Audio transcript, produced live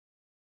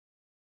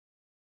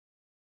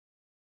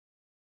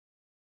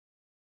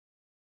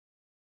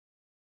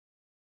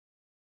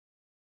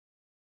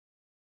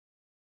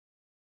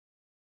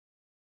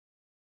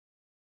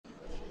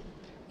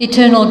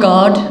Eternal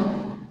God,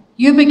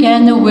 you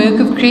began the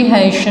work of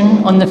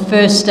creation on the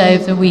first day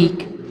of the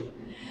week.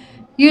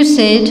 You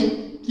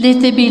said, "Let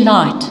there be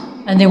light,"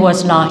 and there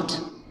was light.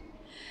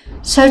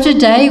 So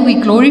today we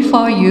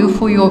glorify you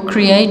for your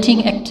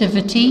creating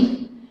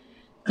activity,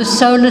 the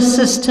solar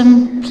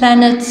system,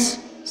 planets,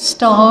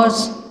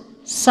 stars,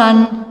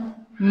 sun,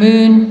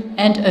 moon,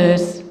 and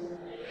earth.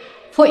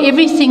 For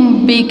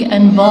everything big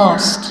and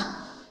vast,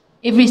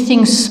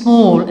 everything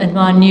small and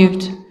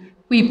minute,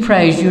 we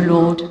praise you,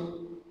 Lord.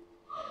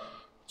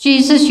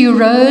 Jesus, you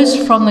rose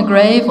from the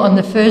grave on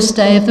the first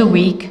day of the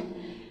week,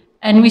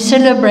 and we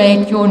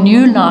celebrate your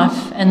new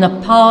life and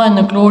the power and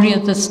the glory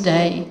of this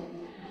day.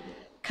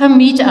 Come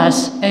meet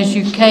us as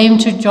you came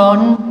to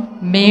John,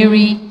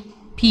 Mary,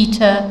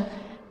 Peter,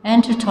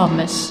 and to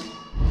Thomas.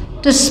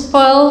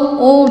 Dispel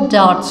all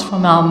doubts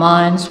from our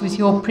minds with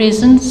your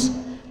presence,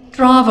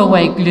 drive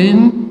away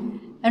gloom,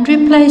 and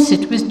replace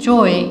it with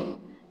joy,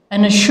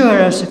 and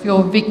assure us of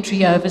your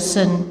victory over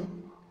sin.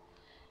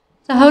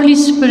 The Holy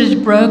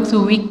Spirit broke the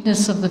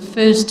weakness of the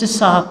first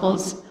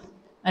disciples,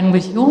 and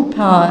with your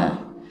power,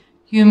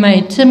 you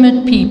made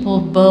timid people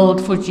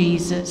bold for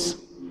Jesus.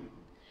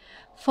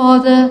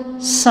 Father,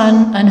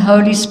 Son, and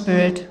Holy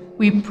Spirit,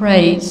 we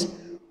praise,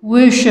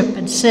 worship,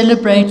 and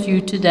celebrate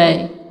you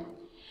today,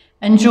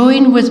 and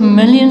join with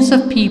millions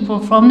of people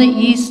from the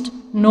east,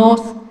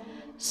 north,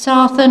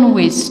 south, and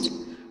west,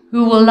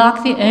 who will,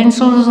 like the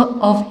angels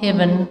of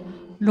heaven,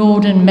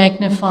 laud and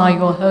magnify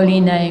your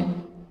holy name.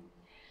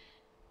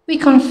 We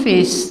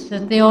confess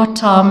that there are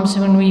times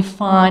when we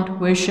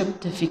find worship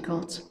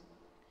difficult.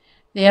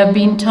 There have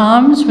been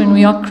times when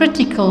we are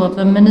critical of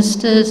the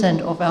ministers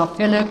and of our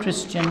fellow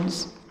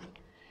Christians.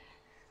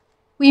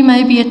 We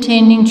may be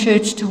attending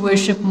church to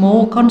worship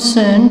more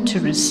concerned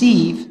to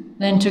receive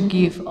than to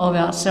give of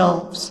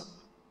ourselves.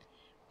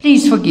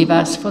 Please forgive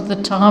us for the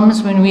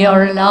times when we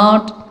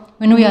allow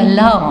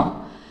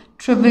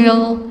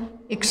trivial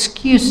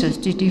excuses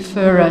to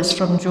defer us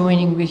from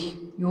joining with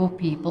your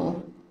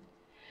people.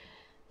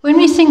 When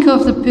we think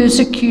of the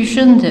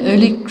persecution the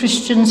early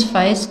Christians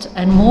faced,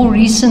 and more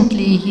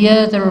recently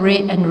hear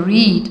and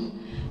read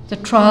the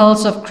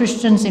trials of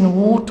Christians in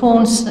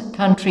war-torn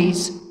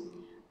countries,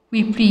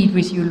 we plead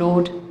with you,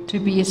 Lord, to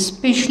be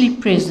especially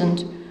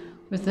present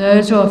with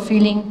those who are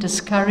feeling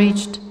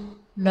discouraged,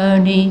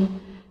 lonely,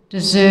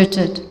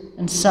 deserted,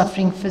 and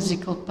suffering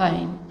physical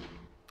pain.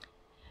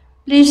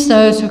 Bless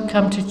those who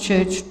come to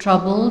church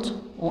troubled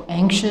or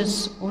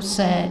anxious or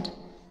sad.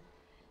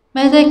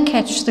 May they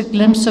catch the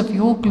glimpse of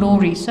your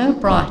glory so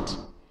bright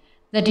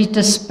that it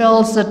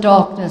dispels the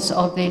darkness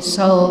of their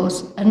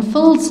souls and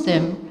fills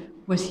them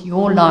with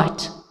your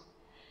light.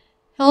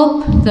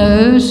 Help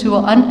those who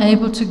are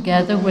unable to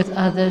gather with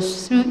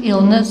others through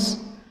illness,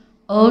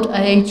 old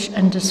age,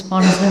 and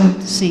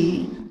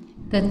despondency,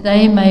 that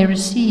they may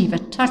receive a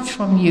touch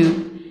from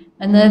you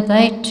and that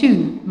they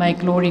too may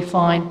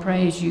glorify and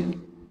praise you.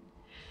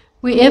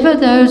 Wherever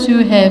those who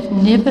have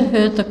never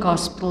heard the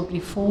gospel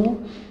before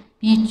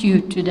meet you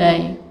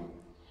today,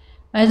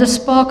 may the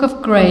spark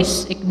of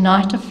grace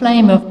ignite a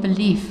flame of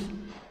belief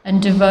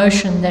and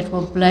devotion that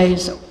will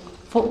blaze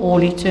for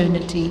all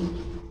eternity.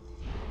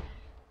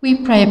 We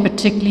pray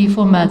particularly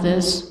for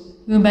mothers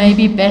who may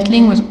be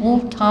battling with all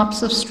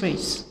types of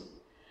stress.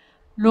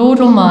 Lord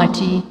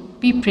Almighty,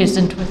 be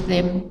present with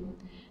them.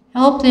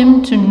 Help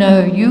them to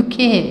know you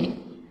care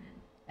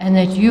and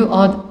that you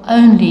are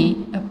only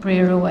a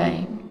prayer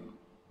away.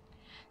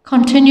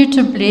 Continue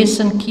to bless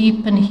and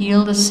keep and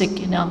heal the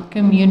sick in our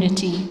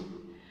community,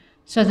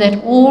 so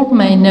that all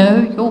may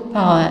know your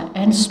power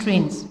and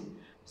strength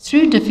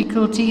through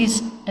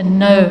difficulties and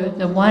know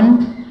the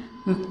one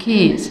who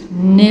cares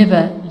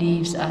never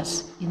leaves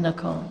us in the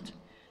cold.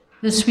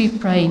 This we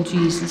pray in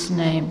Jesus'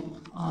 name.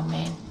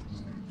 Amen.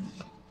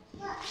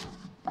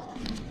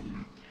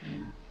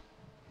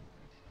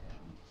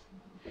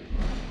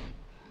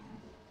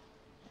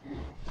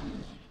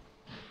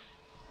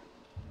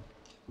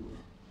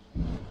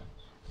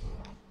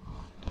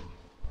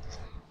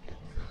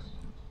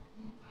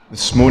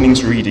 This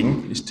morning's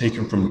reading is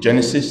taken from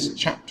Genesis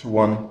chapter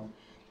 1,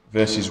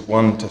 verses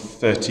 1 to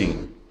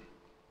 13.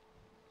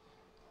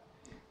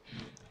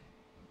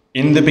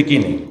 In the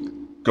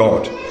beginning,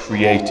 God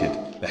created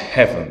the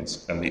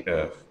heavens and the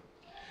earth.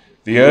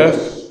 The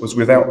earth was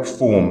without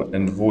form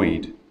and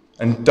void,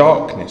 and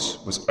darkness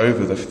was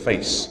over the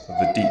face of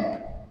the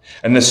deep.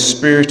 And the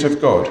Spirit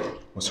of God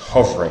was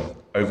hovering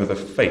over the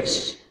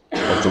face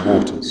of the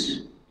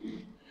waters.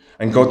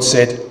 And God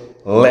said,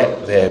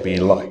 "Let there be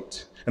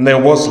light." And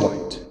there was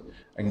light,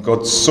 and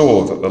God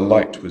saw that the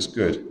light was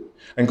good.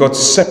 And God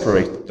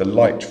separated the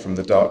light from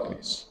the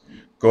darkness.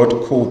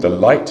 God called the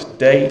light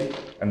day,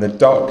 and the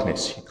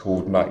darkness he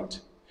called night.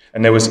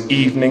 And there was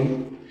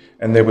evening,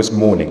 and there was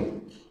morning,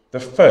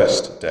 the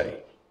first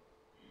day.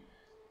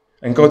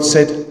 And God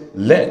said,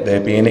 "Let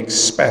there be an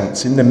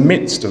expanse in the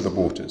midst of the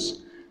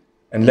waters,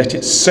 and let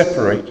it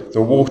separate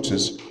the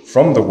waters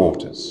from the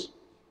waters."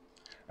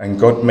 And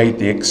God made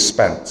the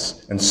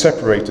expanse and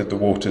separated the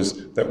waters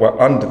that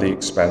were under the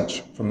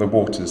expanse from the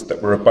waters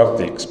that were above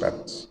the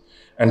expanse.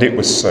 And it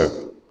was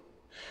so.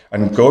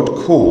 And God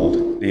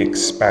called the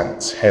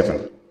expanse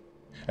heaven.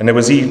 And there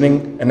was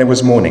evening and there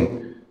was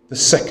morning, the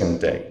second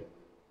day.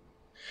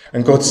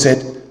 And God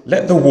said,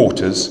 "Let the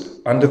waters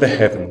under the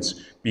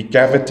heavens be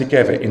gathered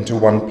together into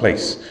one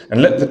place,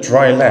 and let the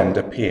dry land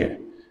appear."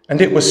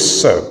 And it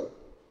was so.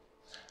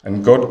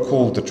 And God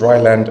called the dry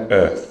land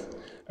earth,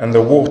 and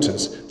the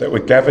waters that were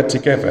gathered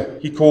together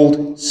he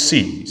called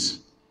seas.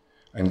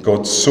 And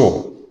God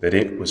saw that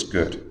it was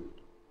good.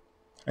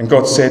 And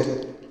God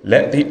said,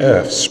 "Let the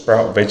earth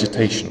sprout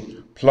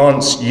vegetation,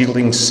 plants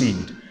yielding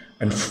seed,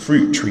 and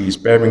fruit trees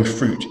bearing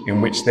fruit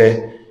in which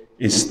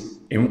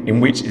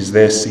is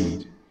their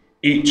seed,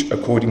 each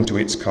according to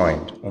its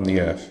kind on the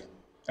earth."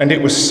 And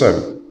it was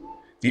so.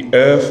 The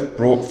earth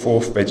brought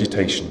forth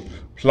vegetation,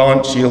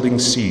 plants yielding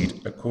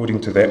seed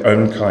according to their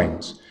own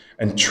kinds,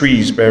 and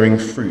trees bearing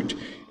fruit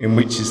in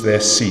which is their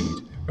seed,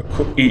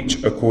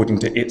 each according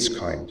to its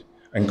kind.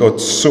 And God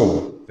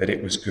saw that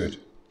it was good.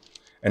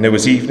 And there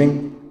was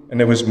evening and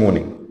there was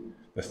morning,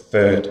 the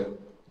third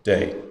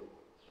day.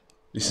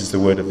 This is the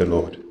word of the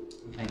Lord.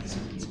 Thanks.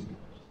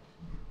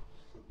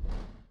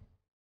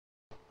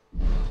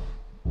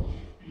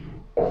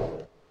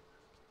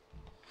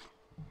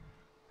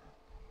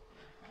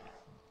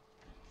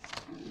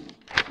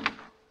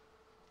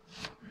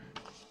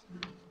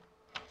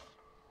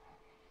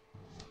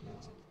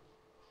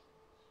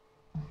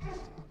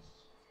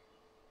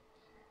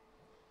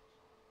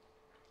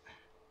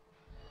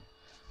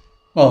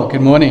 Well,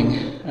 good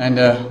morning and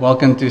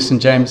welcome to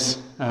St. James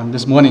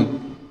this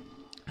morning.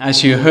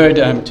 As you heard,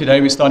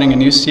 today we're starting a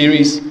new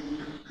series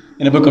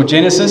in the book of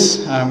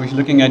Genesis. We're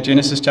looking at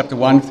Genesis chapter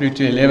 1 through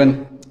to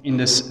 11 in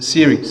this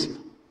series.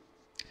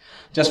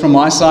 Just from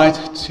my side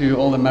to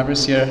all the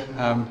mothers here,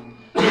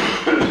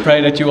 I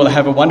pray that you will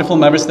have a wonderful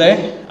Mother's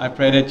Day. I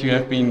pray that you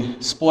have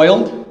been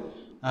spoiled.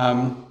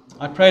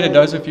 I pray that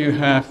those of you who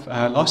have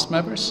lost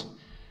mothers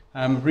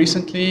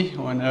recently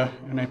or in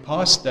a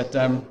past,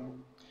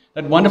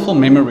 that wonderful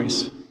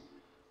memories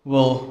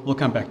will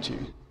come back to you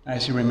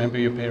as you remember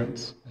your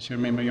parents, as you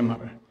remember your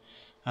mother.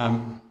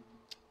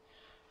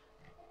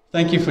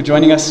 Thank you for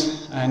joining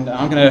us, and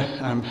I'm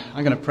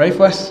gonna pray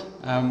for us.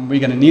 We're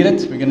gonna need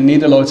it. We're gonna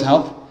need the Lord's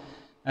help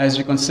as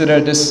we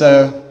consider this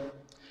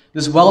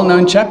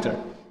well-known chapter.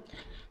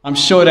 I'm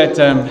sure that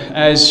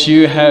as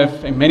you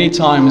have many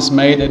times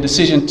made a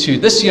decision to,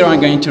 this year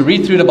I'm going to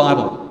read through the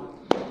Bible.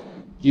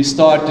 You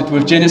started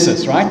with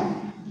Genesis, right?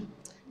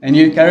 And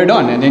you carried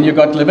on, and then you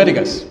got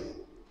Leviticus.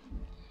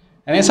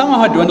 And then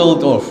somehow it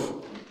dwindled off.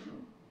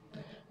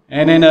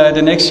 And then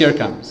the next year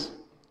comes.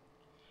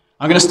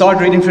 I'm going to start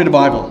reading through the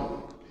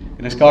Bible. I'm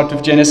going to start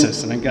with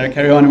Genesis, and I'm going to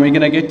carry on, and we're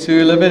going to get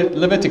to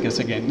Leviticus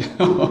again.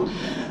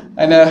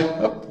 And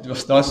it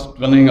starts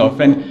dwindling off.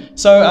 And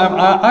so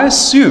I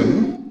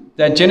assume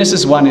that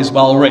Genesis 1 is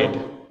well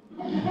read.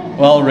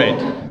 Well read.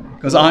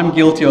 Because I'm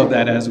guilty of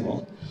that as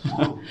well.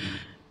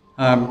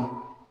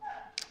 Well,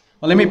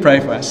 let me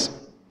pray for us.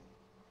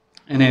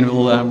 And then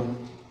we'll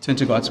turn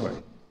to God's Word.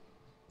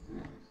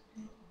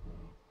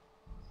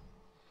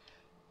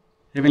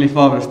 Heavenly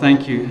Father,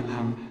 thank you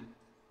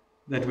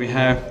that we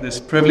have this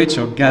privilege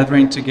of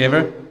gathering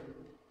together,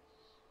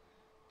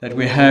 that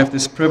we have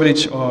this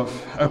privilege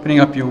of opening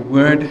up your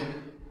Word.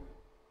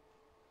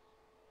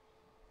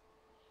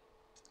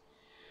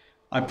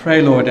 I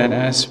pray, Lord, that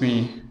as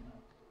we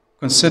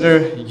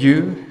consider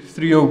you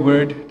through your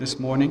Word this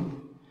morning,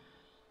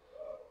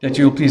 that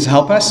you will please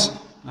help us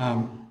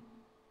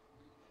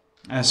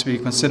as we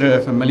consider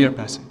a familiar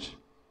passage.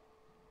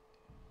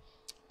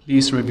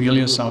 Please reveal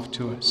yourself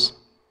to us.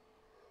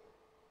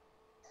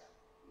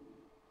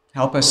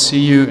 Help us see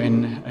you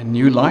in a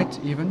new light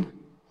even,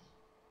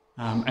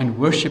 and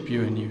worship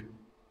you anew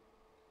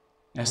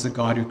as the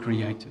God who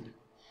created.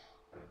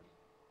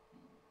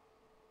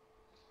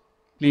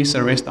 Please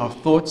arrest our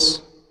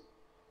thoughts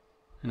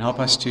and help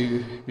us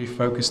to be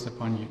focused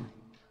upon you.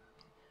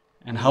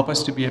 And help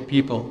us to be a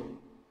people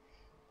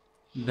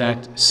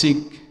that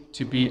seek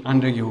to be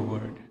under your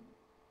word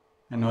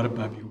and not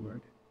above your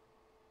word,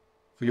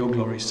 for your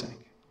glory's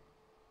sake.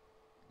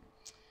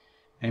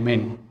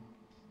 Amen.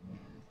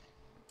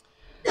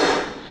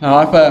 Now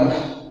I've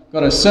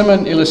got a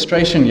sermon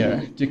illustration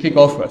here to kick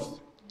off with.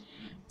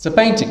 It's a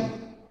painting.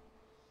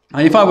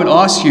 And if I would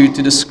ask you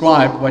to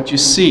describe what you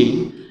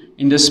see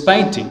in this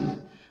painting,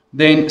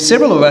 then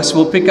several of us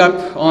will pick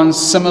up on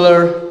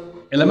similar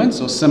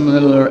elements or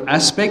similar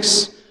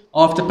aspects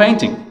of the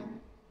painting.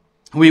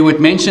 We would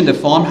mention the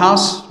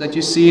farmhouse that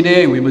you see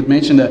there. We would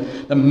mention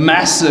the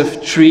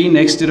massive tree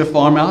next to the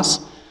farmhouse.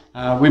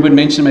 We would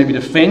mention maybe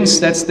the fence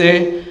that's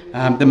there,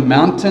 the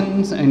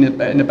mountains in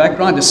the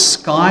background, the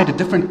sky, the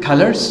different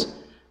colors.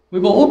 We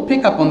will all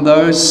pick up on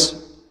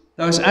those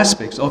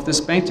aspects of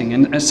this painting.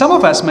 And some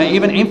of us may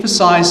even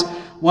emphasize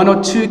one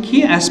or two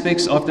key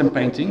aspects of the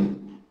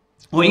painting,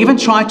 or even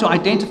try to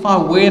identify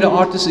where the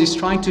artist is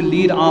trying to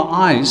lead our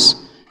eyes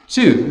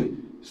to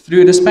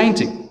through this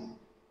painting.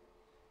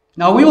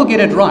 Now, we will get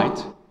it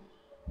right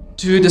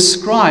to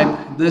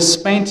describe this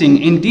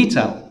painting in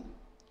detail,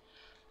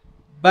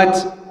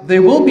 but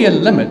there will be a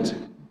limit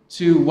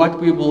to what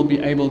we will be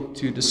able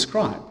to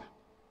describe.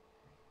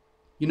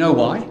 You know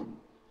why?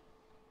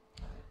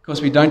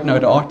 Because we don't know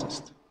the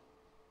artist.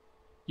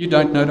 You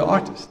don't know the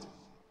artist.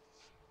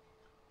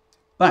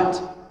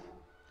 But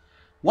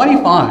what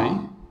if I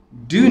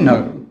do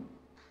know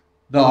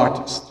the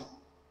artist?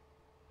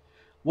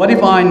 What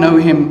if I know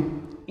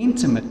him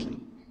intimately?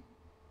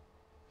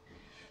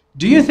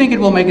 Do you think it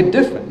will make a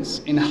difference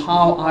in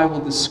how I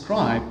will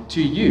describe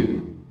to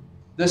you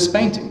this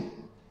painting?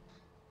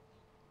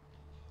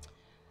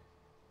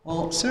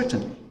 Well,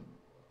 certainly.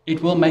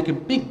 It will make a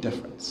big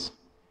difference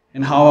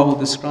in how I will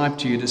describe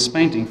to you this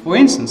painting. For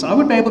instance, I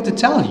would be able to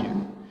tell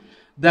you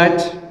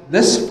that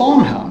this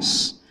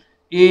farmhouse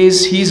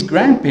is his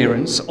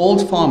grandparents'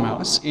 old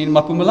farmhouse in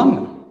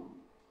Mpumalanga.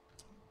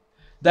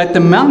 That the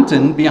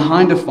mountain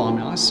behind the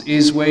farmhouse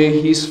is where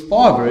his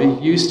father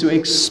used to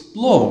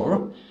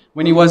explore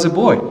when he was a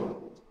boy.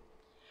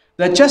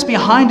 That just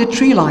behind the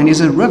tree line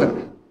is a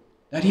river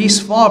that his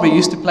father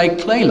used to play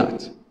clay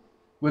lot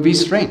with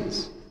his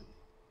friends.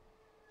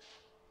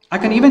 I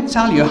can even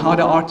tell you how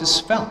the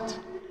artist felt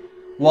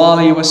while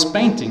he was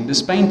painting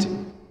this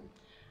painting.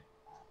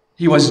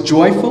 He was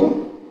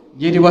joyful,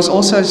 yet he was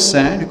also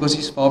sad because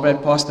his father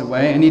had passed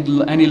away, and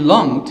he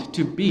longed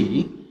to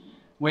be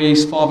where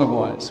his father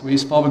was, where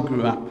his father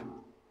grew up.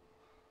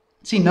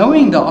 See,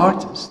 knowing the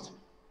artist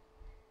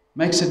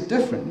makes a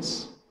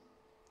difference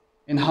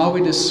in how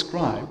we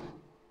describe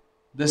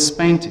this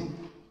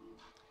painting.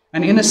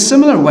 And in a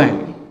similar way,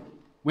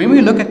 when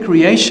we look at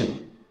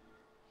creation,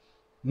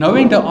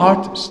 knowing the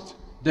artist,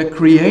 the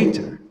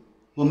creator,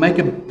 will make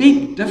a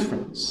big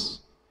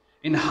difference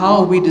in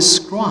how we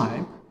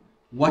describe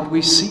what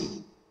we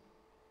see.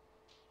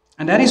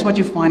 And that is what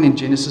you find in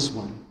Genesis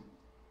 1.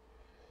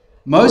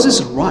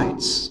 Moses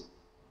writes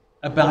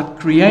about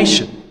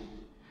creation,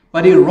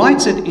 but he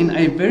writes it in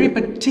a very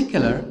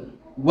particular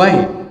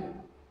way.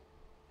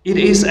 It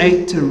is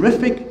a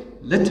terrific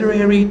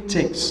literary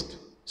text,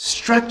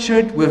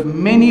 structured with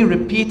many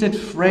repeated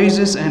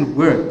phrases and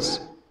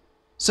words.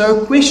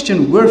 So a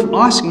question worth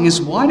asking is,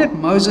 why did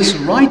Moses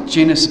write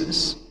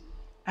Genesis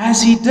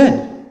as he did?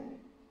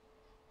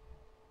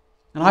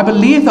 And I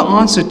believe the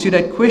answer to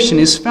that question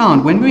is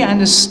found when we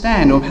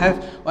understand or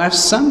have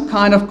some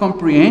kind of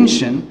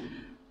comprehension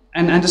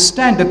and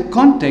understand the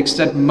context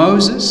that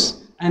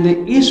Moses and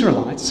the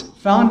Israelites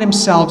found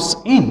themselves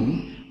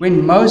in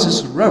when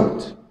Moses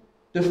wrote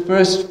the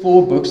first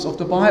 4 books of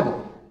the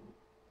Bible,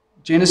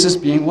 Genesis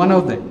being one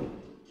of them.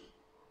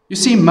 You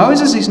see,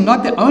 Moses is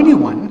not the only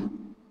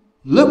one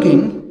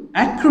looking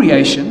at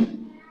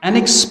creation and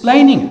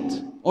explaining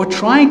it or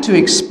trying to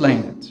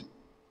explain it.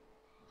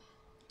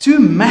 2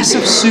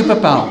 massive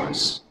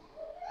superpowers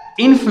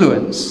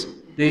influence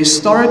the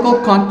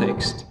historical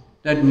context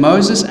that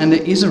Moses and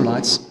the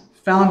Israelites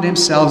found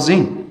themselves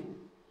in,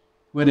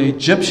 were the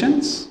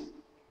Egyptians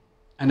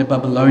and the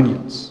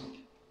Babylonians.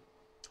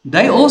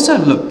 They also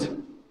looked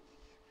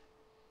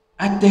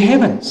at the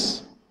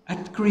heavens,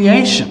 at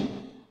creation,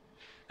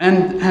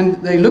 and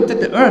they looked at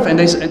the earth, and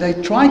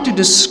they tried to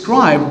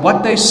describe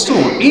what they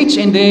saw, each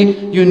in their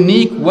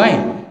unique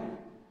way.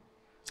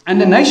 And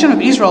the nation of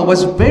Israel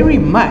was very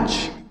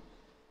much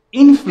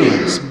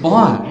influenced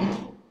by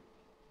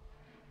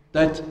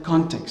that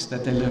context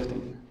that they lived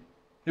in.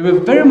 They were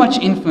very much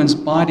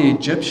influenced by the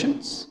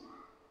Egyptians.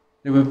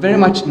 They were very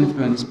much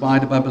influenced by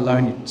the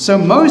Babylonians. So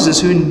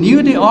Moses, who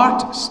knew the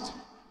artist,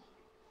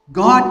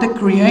 God the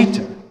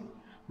Creator,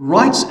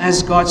 writes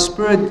as God's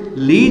Spirit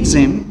leads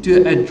him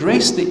to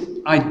address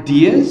the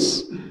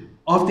ideas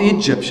of the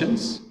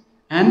Egyptians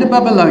and the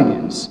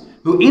Babylonians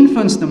who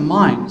influenced the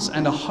minds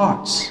and the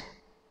hearts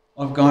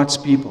of God's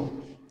people,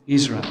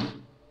 Israel.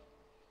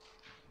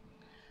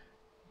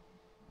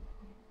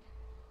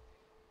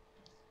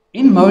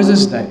 In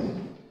Moses' day,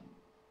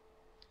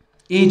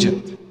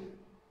 Egypt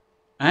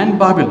and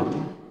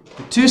Babylon,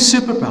 the 2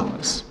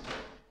 superpowers,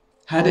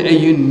 had a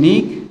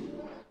unique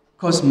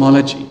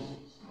cosmology,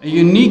 a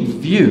unique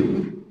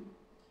view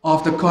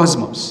of the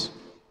cosmos.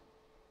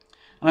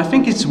 And I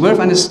think it's worth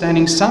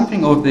understanding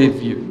something of their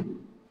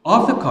view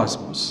of the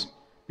cosmos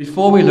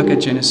before we look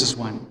at Genesis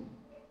 1.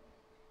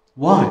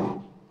 Why?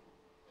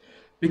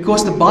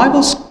 Because the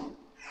Bible's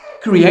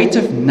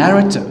creative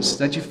narratives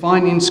that you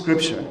find in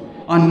Scripture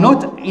are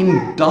not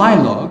in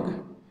dialogue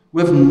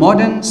with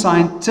modern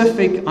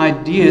scientific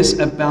ideas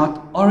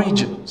about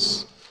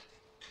origins,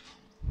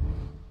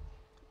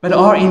 but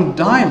are in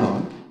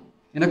dialogue,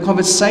 in a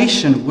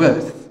conversation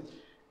with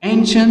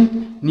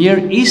ancient Near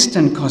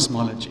Eastern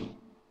cosmology,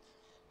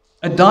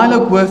 a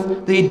dialogue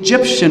with the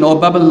Egyptian or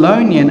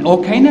Babylonian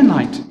or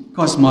Canaanite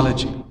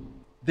cosmology,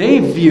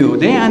 their view,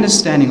 their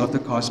understanding of the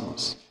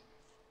cosmos.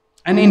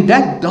 And in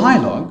that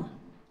dialogue,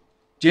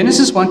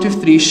 Genesis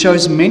 1-3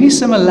 shows many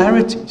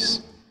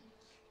similarities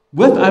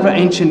with other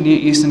ancient Near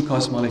Eastern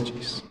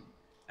cosmologies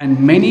and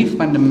many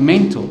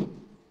fundamental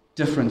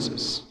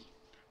differences.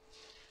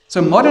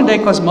 So modern day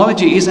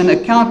cosmology is an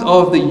account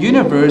of the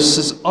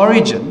universe's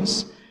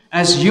origins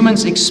as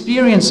humans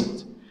experience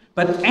it.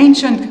 But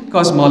ancient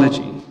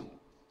cosmology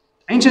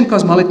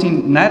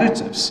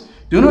narratives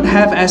do not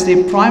have as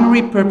their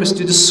primary purpose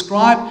to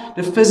describe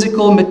the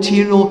physical,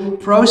 material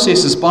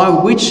processes by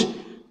which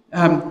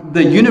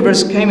the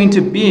universe came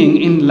into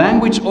being in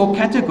language or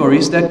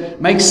categories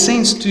that make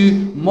sense to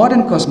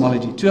modern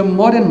cosmology, to a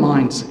modern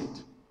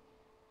mindset,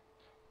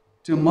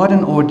 to a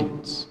modern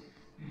audience.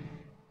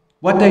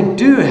 What they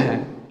do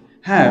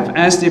have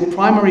as their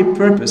primary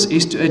purpose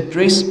is to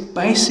address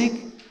basic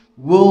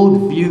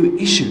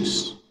worldview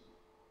issues,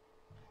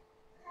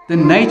 the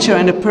nature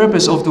and the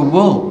purpose of the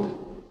world.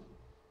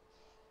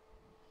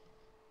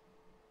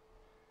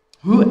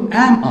 Who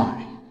am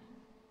I?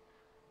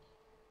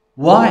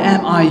 Why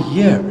am I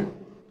here?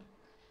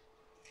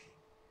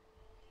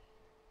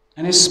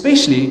 And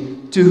especially,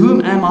 to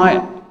whom am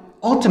I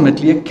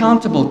ultimately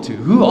accountable to?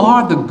 Who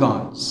are the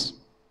gods?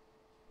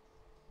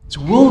 It's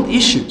world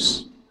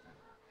issues,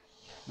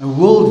 a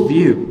world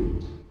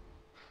view.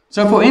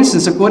 So for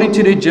instance, according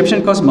to the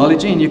Egyptian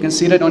cosmology, and you can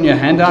see that on your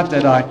handout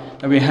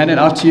that we handed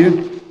out to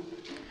you,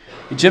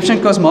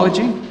 Egyptian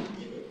cosmology,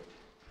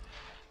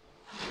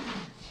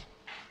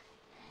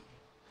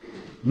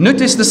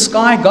 Nut is the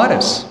sky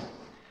goddess,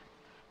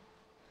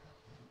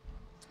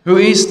 who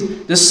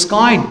is the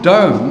sky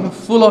dome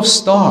full of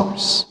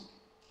stars.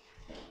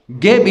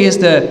 Geb is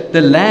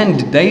the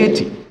land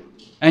deity,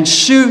 and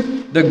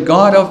Shu, the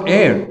god of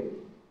air,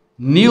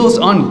 kneels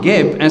on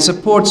Geb and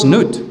supports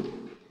Nut.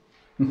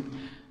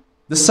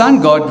 The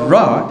sun god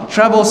Ra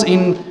travels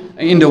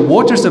in the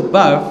waters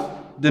above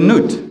the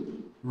Nut,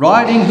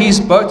 riding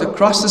his boat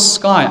across the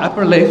sky,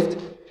 upper left,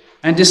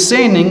 and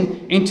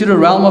descending into the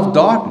realm of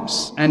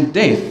darkness and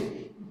death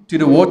to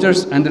the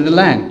waters under the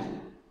land.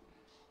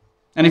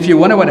 And if you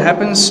wonder what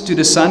happens to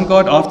the sun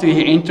god after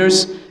he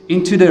enters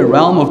into the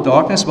realm of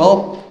darkness,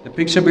 well, the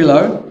picture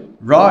below,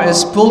 Ra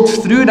is pulled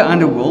through the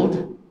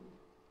underworld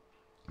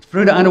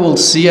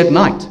sea at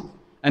night.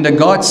 And the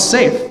god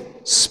Seth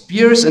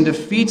spears and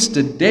defeats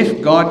the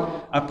deaf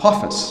god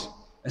Apophis,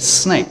 a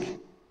snake,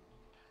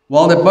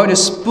 while the boat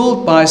is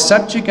pulled by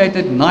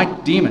subjugated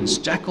night demons,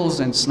 jackals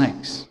and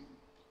snakes.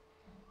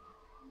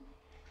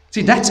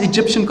 See, that's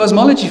Egyptian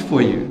cosmology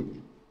for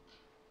you.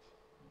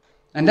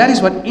 And that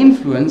is what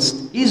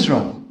influenced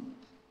Israel,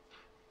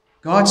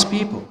 God's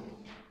people.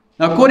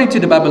 Now, according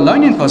to the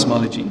Babylonian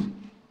cosmology,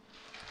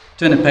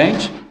 turn the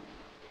page,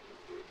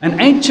 an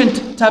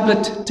ancient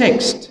tablet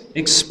text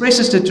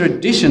expresses the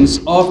traditions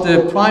of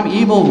the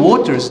primeval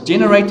waters,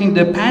 generating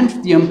the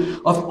pantheon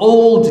of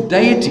old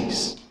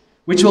deities,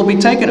 which will be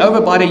taken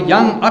over by the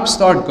young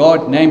upstart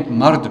god named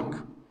Marduk,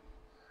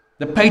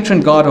 the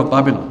patron god of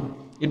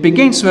Babylon. It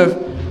begins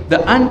with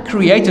the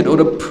uncreated or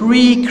the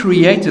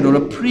pre-created or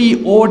the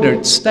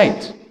pre-ordered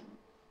state.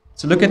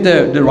 So look at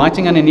the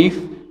writing underneath,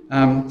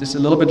 just a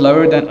little bit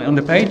lower than on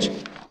the page,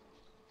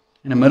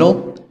 in the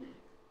middle.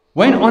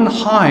 When on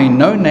high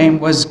no name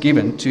was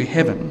given to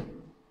heaven,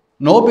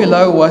 nor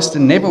below was the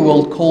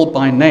netherworld called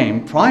by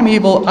name,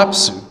 primeval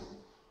Apsu,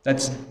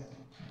 that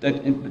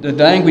the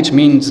language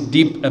means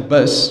deep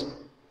abyss,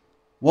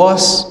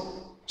 was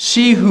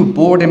she who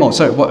bore them all.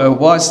 So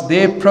was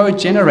their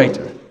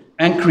progenitor.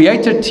 And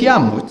created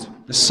Tiamut,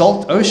 the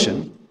salt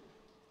ocean,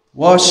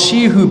 was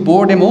she who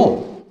bore them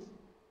all.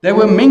 They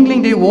were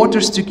mingling their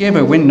waters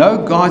together when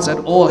no gods at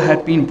all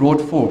had been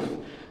brought forth,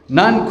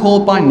 none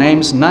called by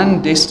names,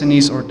 none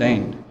destinies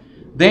ordained.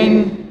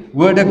 Then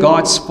were the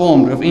gods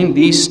formed within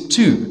these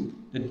two,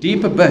 the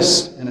deep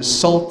abyss and the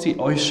salty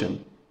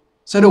ocean.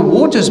 So the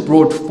waters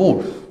brought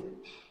forth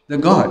the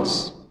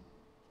gods.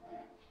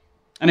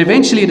 And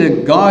eventually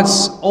the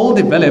gods all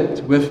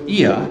developed with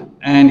Ea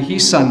and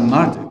his son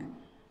Marduk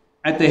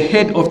at the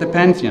head of the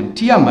pantheon.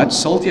 Tiamat,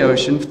 salty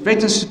ocean,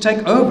 threatens to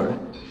take over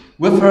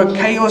with her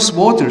chaos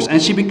waters,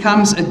 and she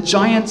becomes a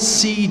giant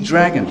sea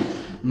dragon.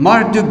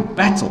 Marduk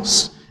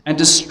battles and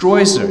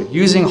destroys her,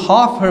 using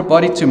half her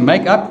body to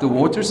make up the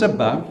waters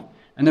above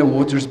and the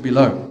waters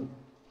below.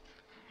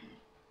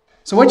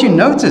 So what you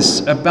notice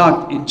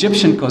about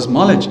Egyptian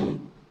cosmology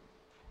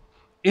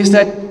is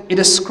that it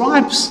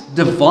ascribes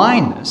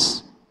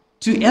divineness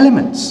to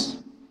elements.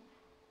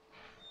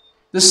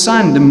 The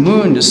sun, the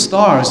moon, the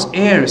stars,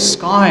 air,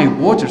 sky,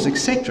 waters,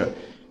 etc.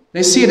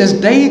 They see it as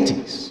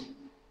deities.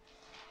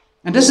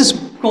 And this is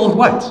called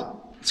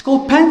what? It's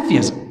called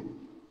pantheism.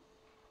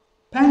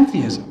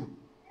 Pantheism.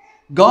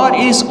 God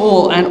is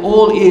all and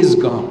all is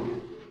God.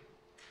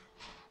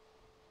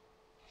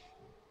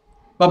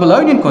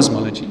 Babylonian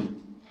cosmology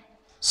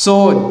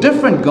saw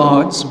different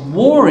gods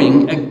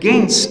warring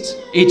against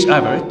each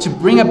other to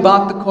bring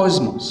about the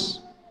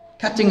cosmos,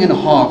 cutting in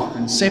half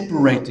and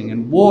separating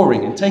and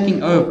warring and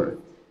taking over.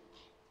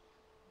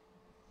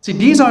 See,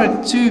 these are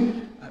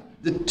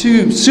the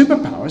two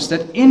superpowers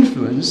that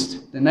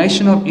influenced the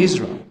nation of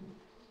Israel.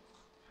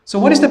 So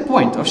what is the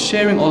point of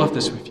sharing all of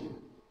this with you?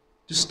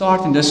 To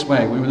start in this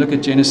way, when we look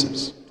at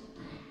Genesis.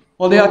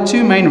 Well, there are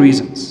two main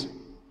reasons.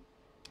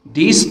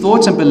 These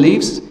thoughts and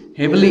beliefs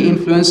heavily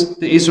influenced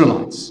the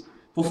Israelites.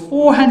 For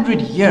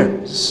 400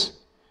 years,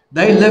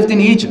 they lived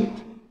in Egypt.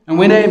 And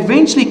when they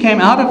eventually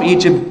came out of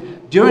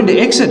Egypt during the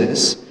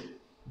Exodus,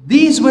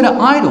 these were the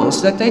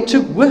idols that they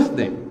took with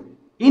them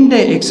in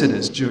their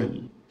Exodus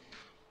journey.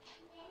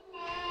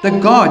 the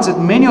gods that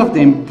many of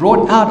them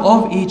brought out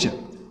of Egypt.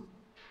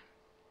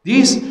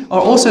 These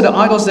are also the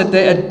idols that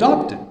they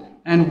adopted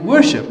and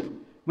worshipped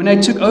when they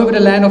took over the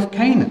land of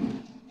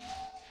Canaan.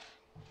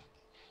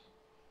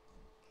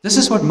 This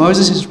is what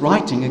Moses is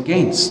writing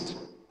against,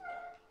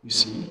 you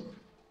see.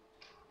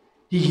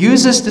 He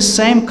uses the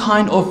same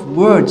kind of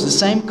words, the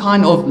same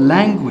kind of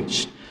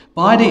language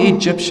by the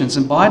Egyptians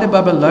and by the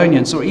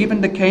Babylonians, or even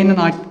the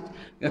Canaanite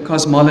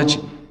cosmology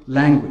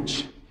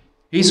language.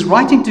 He's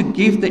writing to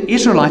give the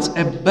Israelites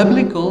a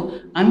biblical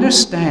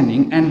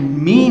understanding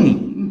and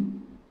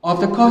meaning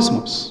of the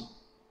cosmos.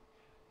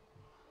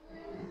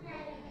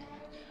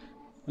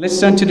 Let's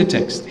turn to the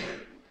text.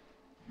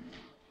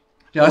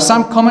 There are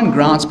some common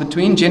grounds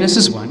between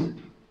Genesis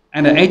 1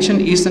 and the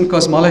ancient Eastern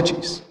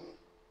cosmologies,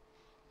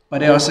 but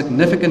there are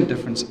significant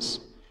differences.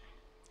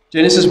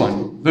 Genesis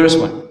 1, verse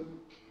 1.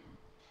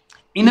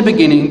 In the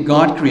beginning,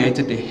 God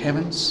created the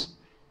heavens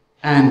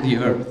and the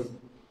earth.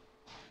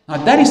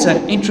 Now, that is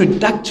an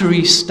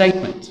introductory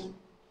statement.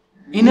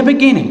 In the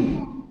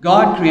beginning,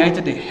 God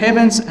created the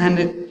heavens and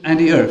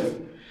the earth.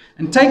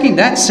 And taking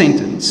that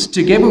sentence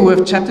together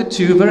with chapter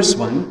 2, verse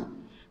 1,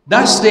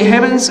 thus the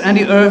heavens and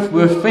the earth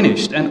were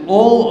finished, and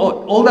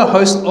all the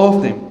host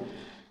of them.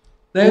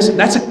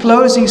 That's a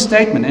closing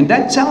statement, and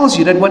that tells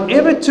you that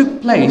whatever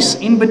took place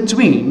in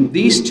between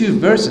these two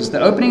verses,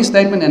 the opening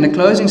statement and the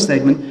closing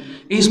statement,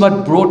 is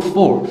what brought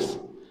forth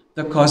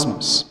the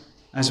cosmos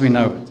as we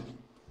know it.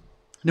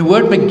 The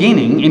word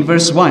beginning in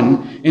verse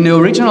 1 in the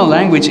original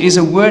language is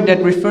a word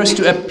that refers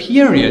to a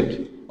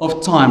period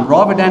of time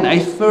rather than a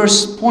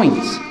first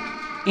point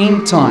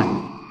in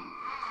time.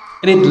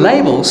 And it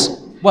labels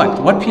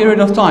what period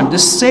of time? The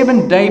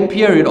 7-day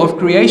period of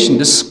creation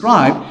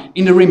described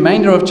in the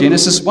remainder of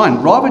Genesis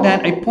 1, rather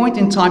than a point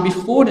in time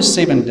before the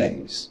 7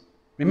 days.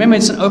 Remember,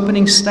 it's an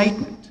opening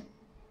statement.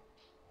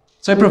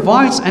 So it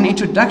provides an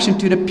introduction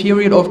to the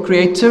period of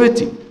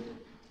creativity.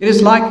 It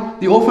is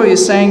like the author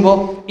is saying,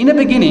 well, in the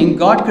beginning,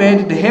 God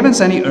created the heavens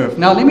and the earth.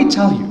 Now let me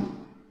tell you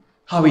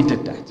how he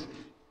did that.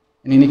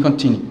 And then he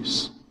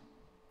continues.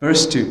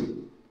 Verse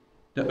 2,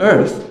 the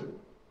earth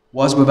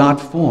was without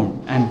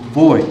form and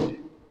void,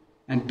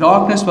 and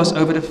darkness was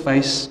over the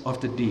face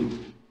of the deep.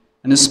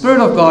 And the Spirit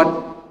of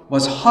God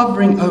was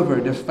hovering over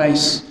the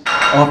face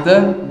of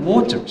the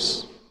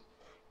waters.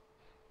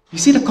 You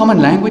see the common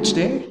language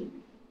there?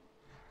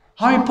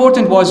 How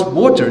important was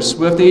waters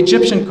with the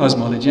Egyptian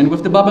cosmology and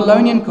with the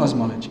Babylonian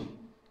cosmology?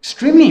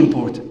 Extremely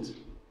important.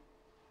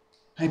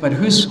 Hey, but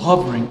who's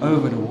hovering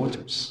over the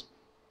waters?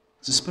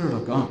 It's the Spirit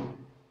of God.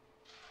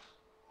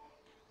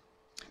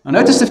 Now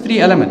notice the three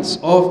elements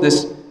of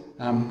this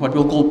what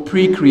we'll call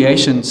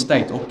pre-creation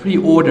state or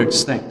pre-ordered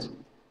state.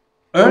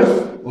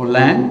 Earth or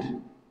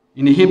land,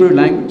 in the Hebrew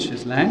language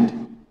is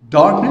land,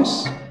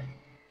 darkness,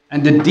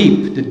 and the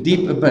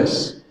deep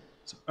abyss.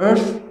 So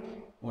earth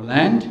or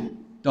land,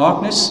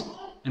 darkness,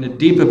 and a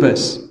deep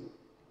abyss.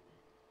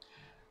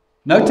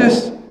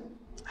 Notice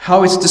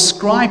how it's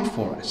described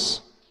for us.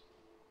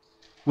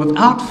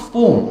 Without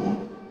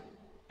form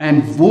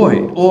and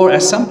void, or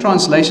as some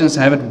translations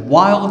have it,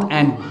 wild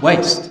and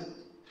waste.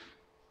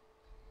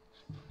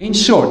 In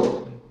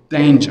short,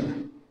 danger.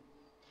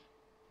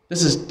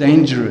 This is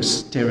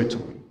dangerous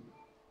territory.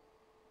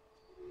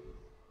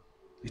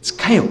 It's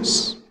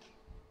chaos.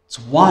 It's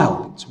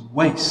wild. It's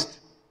waste.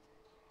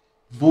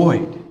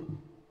 Void.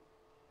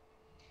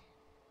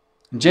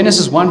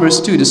 Genesis 1 verse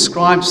 2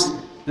 describes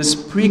this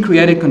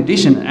pre-created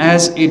condition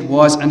as it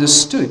was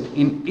understood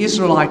in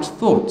Israelite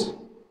thought.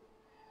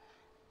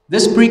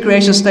 This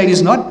pre-creation state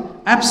is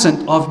not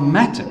absent of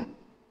matter,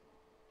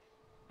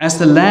 as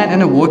the land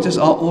and the waters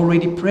are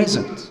already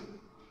present.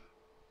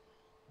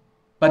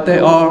 But they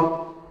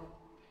are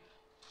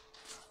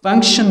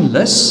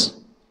functionless,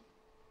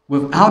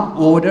 without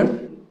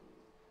order,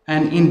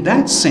 and in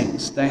that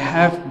sense, they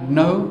have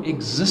no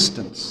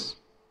existence.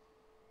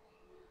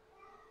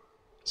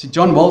 See,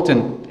 John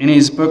Walton, in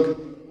his book,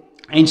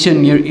 Ancient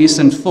Near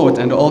Eastern Thought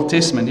and the Old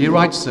Testament, he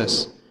writes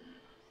this.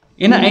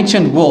 In the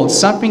ancient world,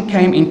 something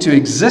came into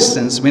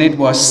existence when it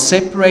was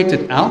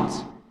separated out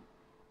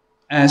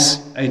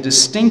as a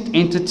distinct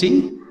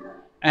entity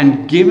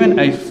and given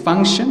a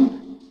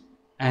function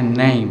and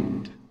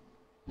named.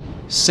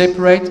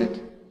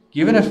 Separated,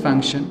 given a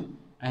function,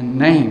 and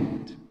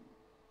named.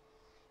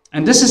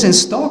 And this is in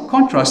stark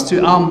contrast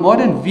to our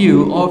modern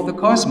view of the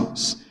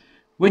cosmos,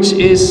 which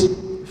is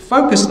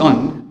focused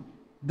on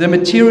the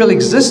material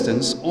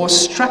existence or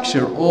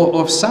structure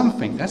or of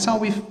something. That's how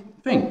we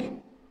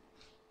think.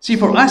 See,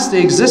 for us, the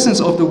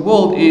existence of the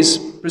world is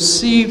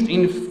perceived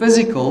in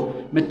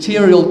physical,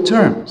 material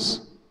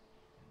terms.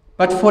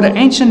 But for the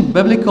ancient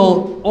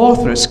biblical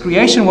authors,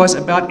 creation was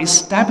about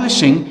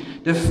establishing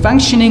the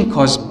functioning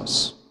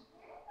cosmos,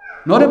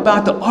 not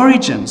about the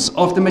origins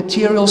of the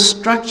material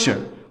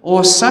structure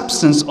or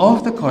substance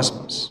of the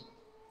cosmos.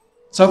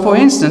 So, for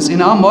instance,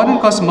 in our modern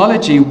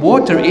cosmology,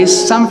 water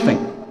is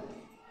something.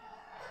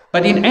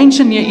 But in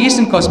ancient Near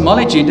Eastern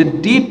cosmology, the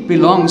deep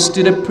belongs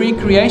to the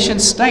pre-creation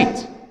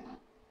state,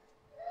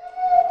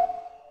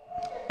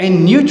 a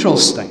neutral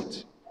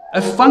state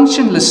a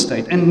functionless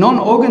state, a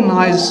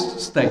non-organized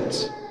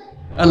state,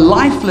 a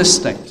lifeless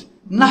state,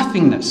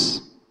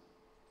 nothingness.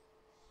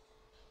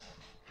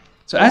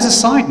 So as a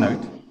side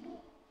note,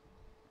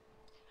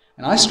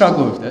 and I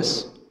struggle with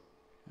this,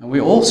 and we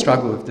all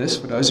struggle with this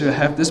for those who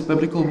have this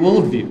biblical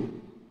worldview.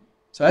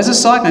 So as a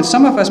side note,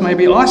 some of us may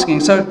be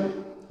asking, so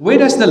where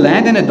does the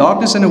land and the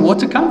darkness and the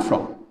water come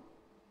from?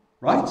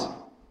 Right?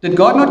 Did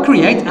God not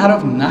create out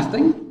of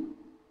nothing?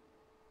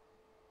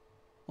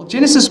 Well,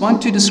 Genesis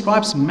 1:2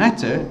 describes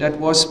matter that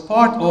was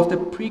part of the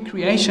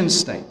pre-creation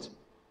state.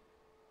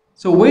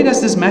 So where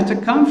does this matter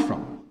come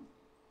from?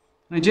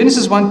 Now,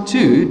 Genesis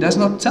 1:2 does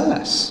not tell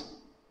us.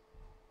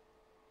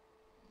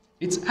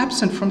 It's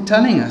absent from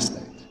telling us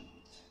that.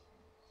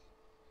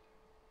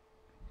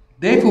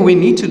 Therefore, we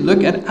need to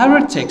look at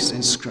other texts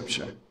in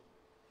Scripture.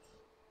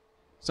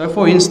 So,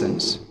 for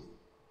instance,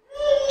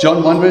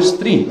 John 1 verse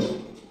 3,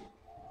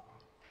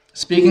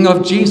 speaking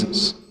of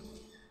Jesus,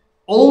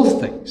 all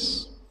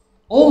things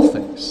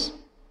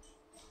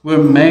were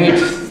made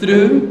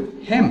through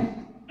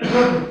him,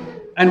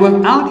 and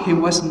without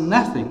him was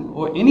nothing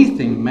or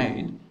anything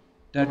made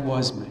that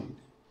was made.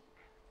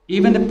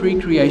 Even the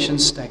pre-creation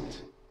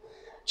state,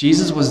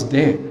 Jesus was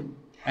there,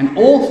 and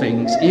all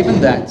things,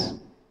 even that,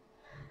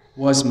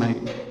 was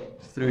made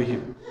through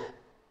him.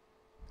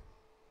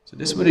 So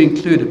this would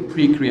include a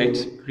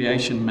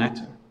pre-creation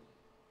matter.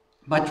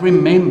 But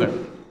remember,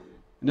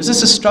 and this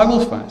is a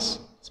struggle for us,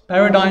 it's a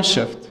paradigm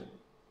shift.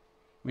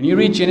 When you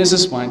read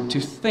Genesis 1, to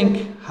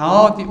think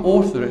how the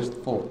author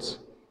thought,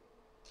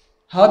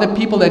 how the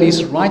people that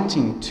he's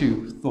writing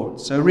to thought.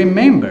 So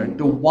remember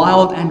the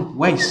wild and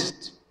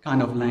waste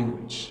kind of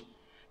language.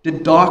 The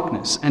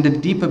darkness and the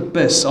deep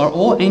abyss are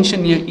all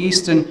ancient Near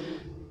Eastern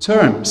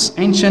terms,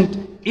 ancient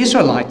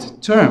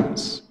Israelite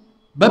terms,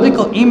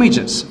 biblical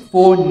images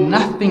for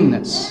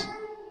nothingness,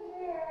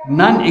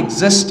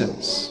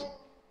 non-existence,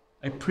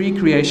 a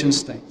pre-creation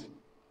state.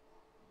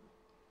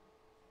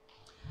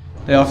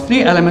 There are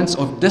three elements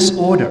of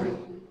disorder,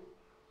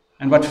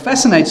 and what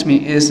fascinates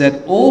me is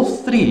that all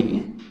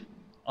three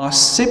are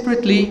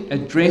separately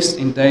addressed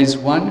in days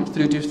 1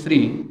 through to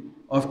 3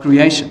 of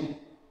creation.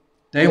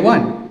 Day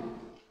 1,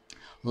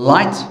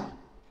 light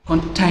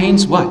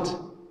contains what?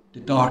 The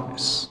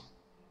darkness.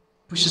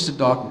 Pushes the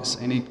darkness,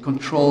 and it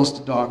controls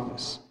the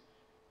darkness.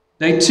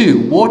 Day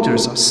 2,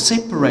 waters are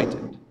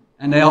separated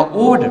and they are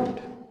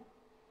ordered.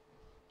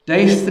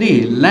 Day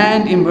 3,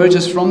 land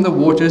emerges from the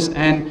waters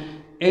and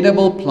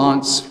edible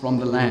plants from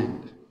the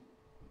land.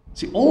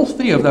 See, all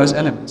three of those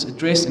elements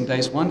addressed in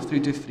days 1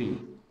 through to 3.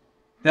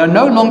 They are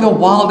no longer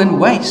wild and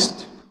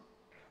waste,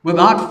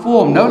 without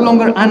form, no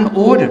longer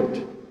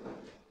unordered.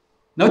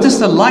 Notice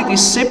the light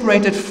is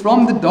separated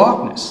from the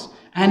darkness,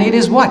 and it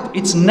is what?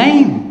 It's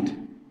named.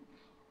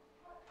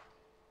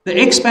 The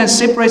expanse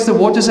separates the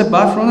waters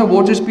above from the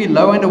waters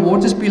below, and the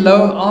waters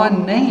below are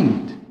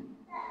named.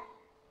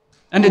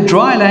 And the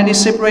dry land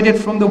is separated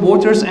from the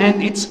waters,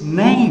 and it's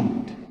named.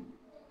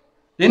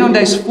 Then on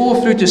days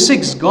 4 through to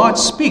 6, God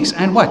speaks,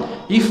 and what?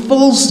 He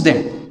fills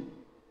them.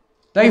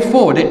 Day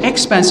 4, the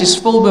expanse is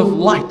filled with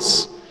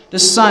lights, the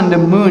sun, the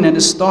moon, and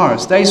the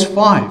stars. Days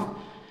 5,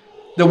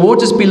 the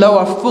waters below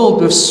are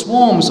filled with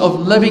swarms of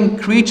living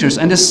creatures,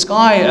 and the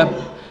sky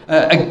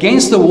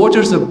against the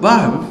waters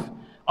above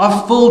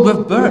are filled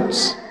with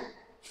birds,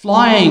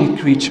 flying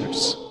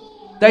creatures.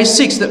 Day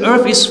 6, the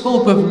earth is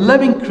filled with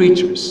living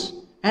creatures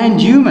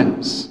and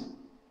humans.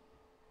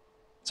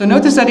 So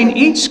notice that in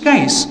each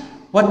case,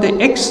 what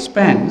the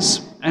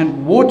expanse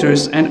and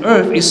waters and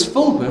earth is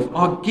filled with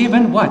are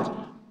given what?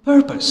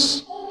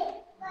 Purpose.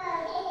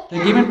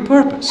 They're given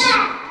purpose.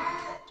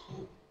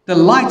 The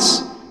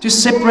lights to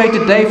separate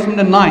the day from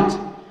the night,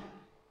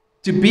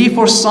 to be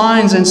for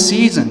signs and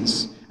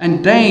seasons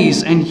and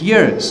days and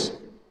years.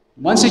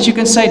 Once that you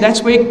can say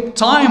that's where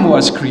time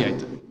was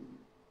created.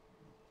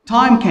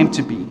 Time came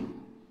to be,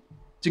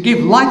 to give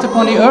light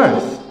upon the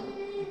earth.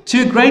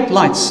 Two great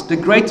lights, the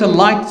greater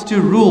light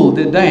to rule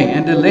the day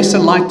and the lesser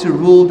light to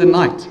rule the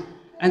night.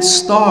 And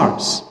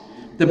stars,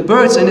 the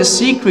birds and the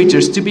sea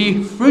creatures to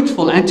be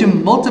fruitful and to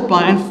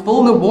multiply and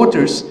fill the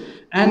waters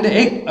and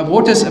the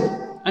waters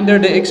under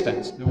the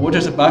expanse, the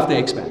waters above the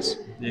expanse.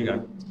 There you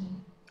go.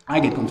 I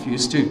get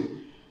confused too.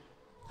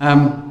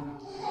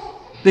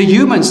 The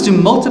humans to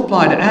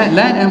multiply, the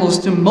land animals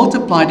to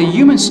multiply, the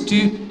humans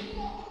to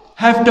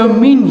have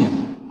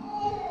dominion,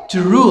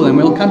 to rule, and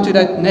we'll come to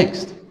that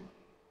next.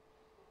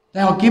 They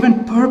are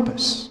given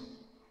purpose.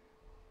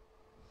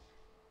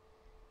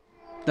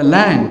 The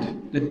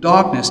land, the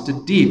darkness, the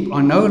deep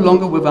are no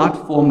longer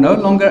without form, no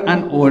longer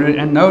unordered,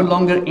 and no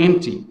longer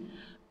empty.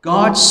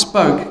 God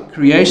spoke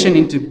creation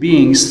into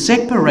being,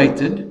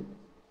 separated,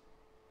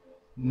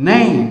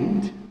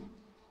 named,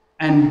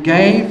 and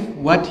gave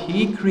what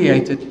He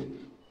created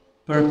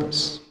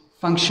purpose,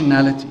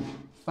 functionality,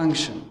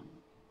 function.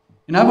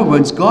 In other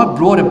words, God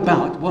brought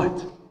about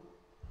what?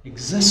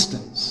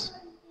 Existence.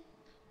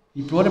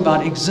 He brought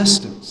about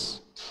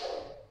existence.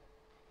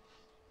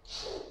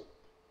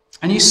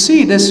 And you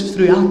see this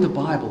throughout the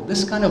Bible,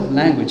 this kind of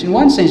language. In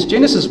one sense,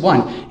 Genesis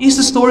 1 is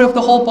the story of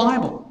the whole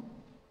Bible.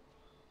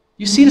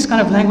 You see this kind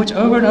of language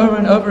over and over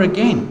and over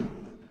again.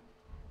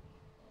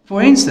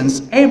 For instance,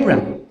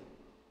 Abram.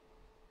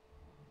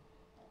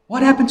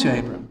 What happened to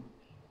Abram?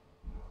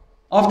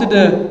 After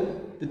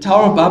the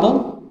Tower of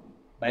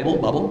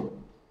Babel,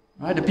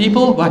 right? The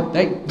people,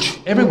 they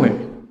everywhere.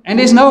 And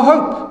there's no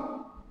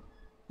hope.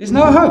 There's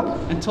no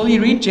hope until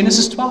you read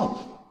Genesis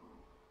 12.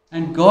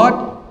 And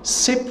God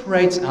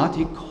separates out,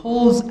 He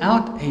calls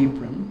out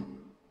Abram.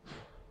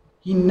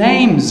 He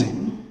names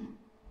him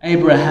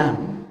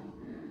Abraham.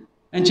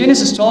 And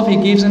Genesis 12, He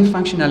gives him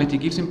functionality, He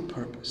gives him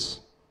purpose.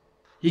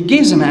 He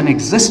gives him an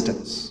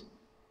existence.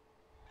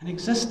 An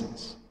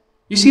existence.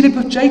 You see that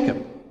with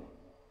Jacob.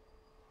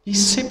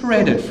 He's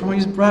separated from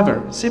his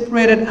brother,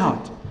 separated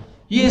out.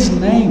 He is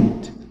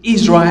named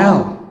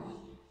Israel.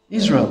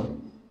 Israel.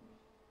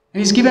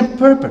 And he's given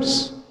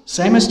purpose.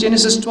 Same as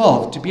Genesis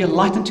 12, to be a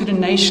light unto the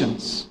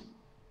nations.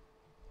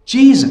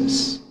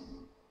 Jesus.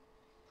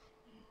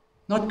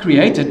 Not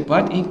created,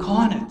 but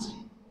incarnate.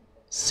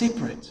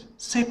 Separate.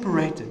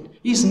 Separated.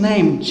 He's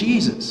named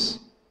Jesus.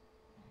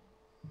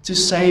 To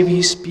save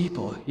His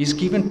people. He's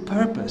given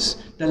purpose.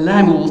 The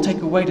Lamb who will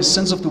take away the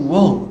sins of the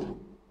world.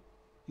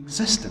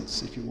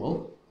 Existence, if you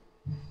will.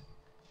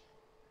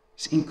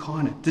 He's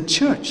incarnate. The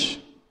church.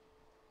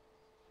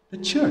 The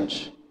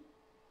church.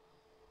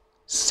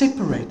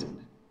 Separated.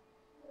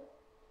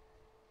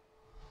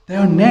 They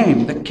are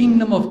named the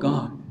kingdom of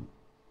God.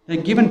 They're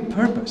given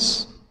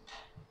purpose.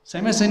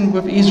 Same as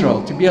with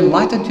Israel. To be a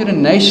light unto the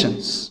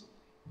nations.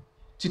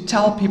 To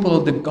tell people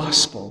of the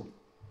gospel.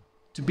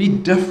 To be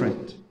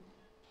different.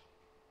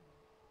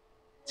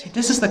 See,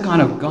 this is the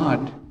kind of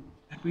God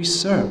that we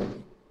serve.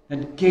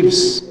 That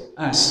gives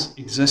us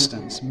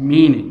existence,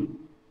 meaning.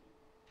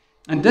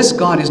 And this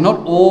God is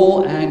not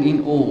all and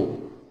in all.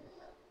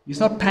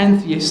 He's not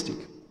pantheistic.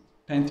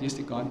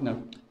 Pantheistic God?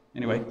 No.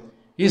 Anyway,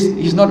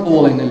 He's not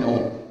all and in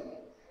all.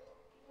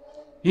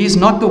 He's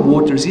not the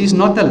waters, He's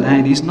not the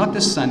land, He's not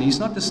the sun, He's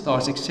not the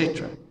stars,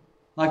 etc.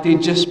 Like the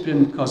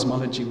Egyptian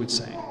cosmology would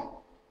say.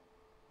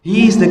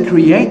 He is the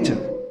creator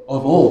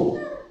of all.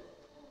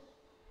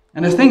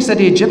 And the things that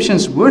the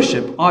Egyptians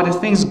worship are the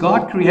things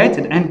God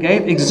created and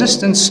gave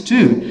existence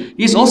to.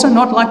 He's also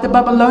not like the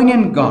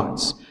Babylonian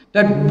gods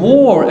that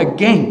war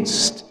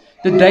against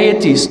the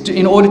deities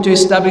in order to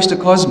establish the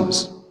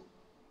cosmos.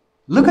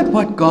 Look at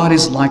what God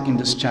is like in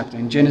this chapter,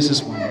 in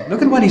Genesis 1.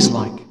 Look at what He's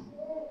like.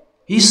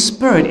 His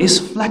spirit is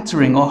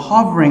fluttering or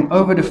hovering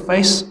over the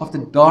face of the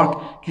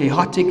dark,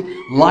 chaotic,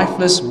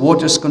 lifeless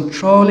waters,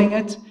 controlling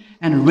it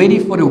and ready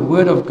for the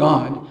word of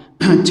God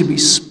to be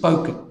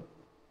spoken.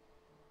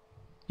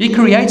 He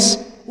creates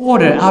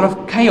order out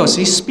of chaos.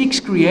 He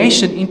speaks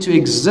creation into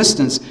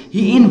existence.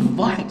 He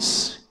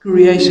invites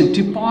creation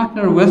to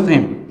partner with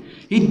Him.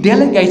 He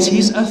delegates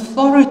His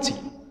authority.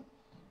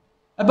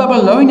 A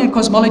Babylonian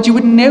cosmology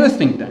would never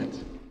think that.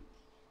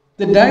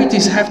 The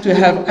deities have to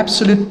have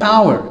absolute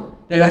power.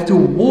 They have to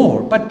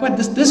war. But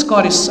this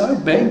God is so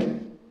big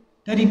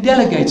that He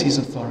delegates His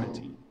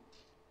authority.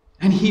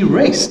 And He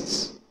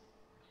rests.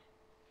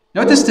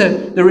 Notice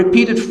the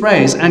repeated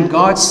phrase, and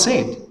God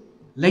said,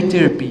 let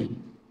there be.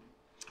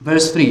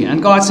 Verse 3,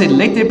 and God said,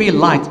 let there be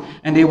light,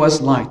 and there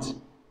was light.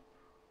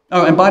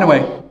 Oh, and by the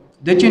way,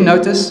 did you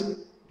notice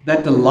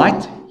that the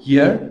light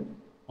here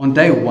on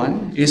day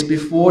 1 is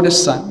before the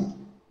sun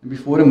and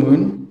before the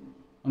moon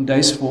on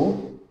days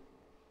 4?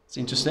 It's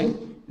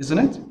interesting, isn't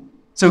it?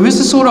 So who's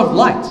the source of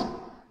light?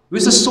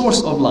 Who's the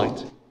source of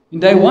light in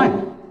day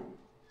 1?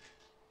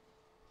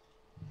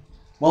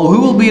 Well,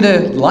 who will be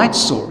the light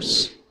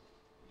source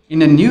in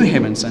the new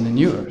heavens and the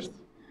new earth?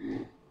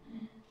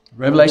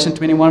 Revelation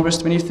 21 verse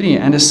 23,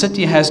 and the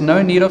city has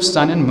no need of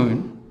sun and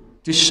moon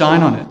to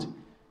shine on it,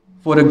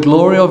 for the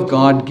glory of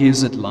God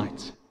gives it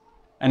light,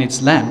 and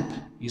its lamp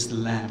is the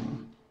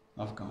Lamb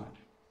of God.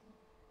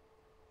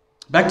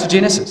 Back to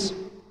Genesis.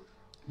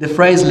 The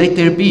phrase, let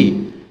there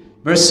be.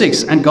 Verse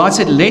 6, and God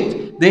said,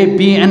 let there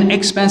be an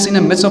expanse in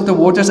the midst of the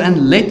waters,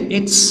 and let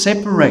it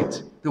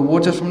separate the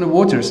waters from the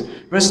waters.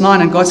 Verse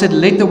 9, and God said,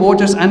 let the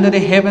waters under the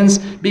heavens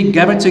be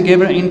gathered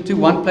together into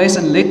one place,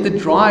 and let the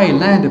dry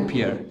land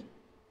appear.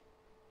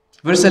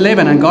 Verse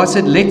 11, and God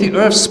said, let the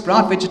earth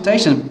sprout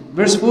vegetation.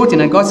 Verse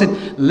 14, and God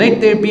said, let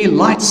there be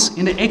lights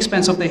in the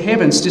expanse of the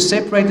heavens to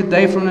separate the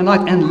day from the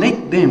night, and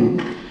let them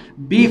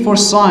be for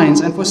signs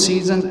and for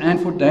seasons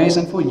and for days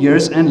and for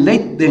years, and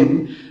let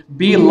them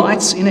be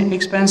lights in the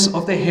expanse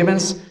of the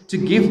heavens to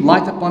give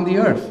light upon the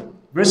earth.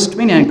 Verse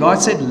 20, and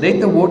God said,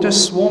 let the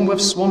waters swarm with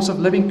swarms of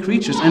living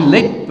creatures, and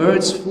let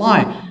birds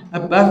fly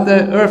above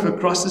the earth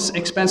across this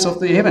expanse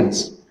of the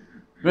heavens.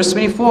 Verse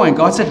 24, and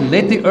God said,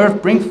 let the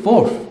earth bring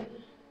forth.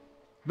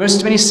 Verse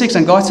 26,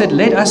 and God said,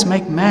 let us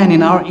make man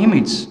in our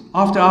image,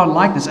 after our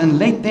likeness, and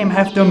let them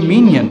have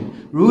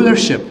dominion,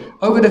 rulership,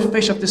 over the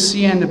fish of the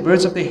sea and the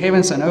birds of the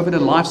heavens, and over the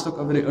livestock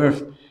over the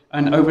earth,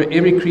 and over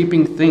every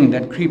creeping thing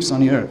that creeps on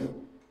the earth.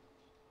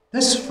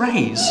 This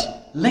phrase,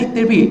 let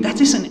there be,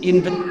 that is an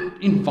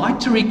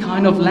invitatory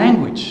kind of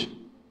language.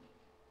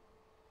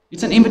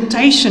 It's an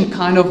invitation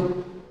kind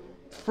of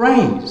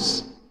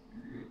phrase.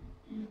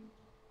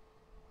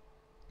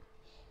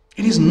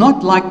 It is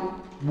not like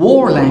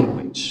war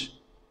language,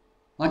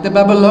 like the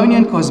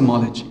Babylonian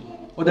cosmology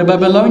or the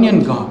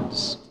Babylonian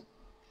gods.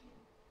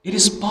 It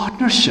is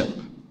partnership.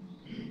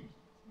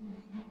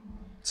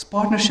 It's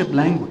partnership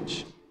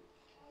language.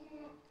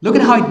 Look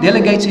at how he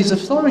delegates his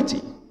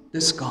authority,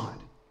 this God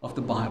of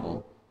the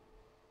Bible,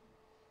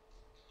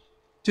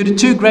 to the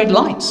two great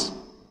lights.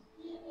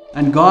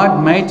 And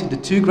God made the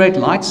two great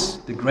lights,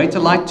 the greater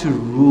light to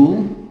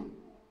rule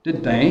the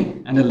day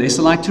and the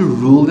lesser light to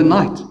rule the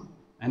night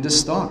and the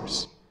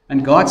stars.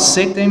 And God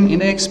set them in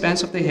the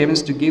expanse of the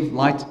heavens to give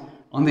light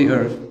on the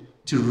earth,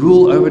 to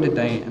rule over the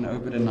day and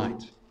over the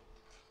night.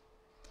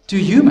 To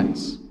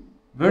humans,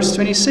 verse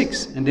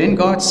 26, and then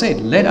God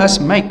said, let us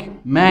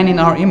make man in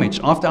our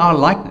image, after our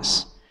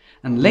likeness,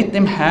 and let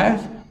them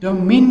have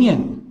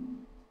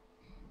dominion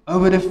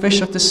over the fish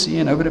of the sea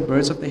and over the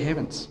birds of the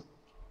heavens.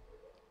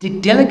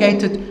 The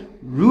delegated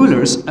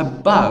rulers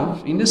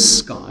above in the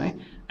sky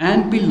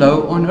and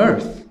below on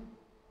earth.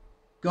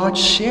 God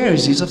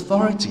shares his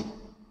authority.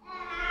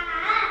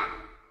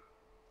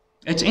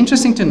 It's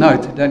interesting to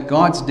note that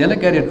God's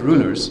delegated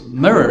rulers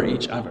mirror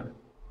each other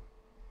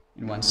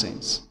in one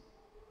sense.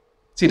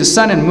 See, the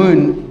sun and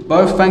moon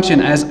both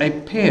function as a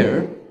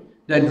pair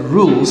that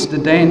rules the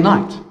day and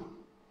night.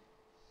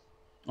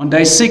 On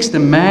day 6, the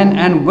man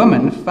and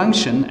woman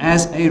function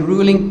as a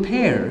ruling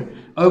pair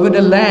over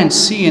the land,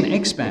 sea, and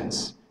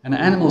expanse, and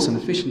the animals and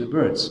the fish and the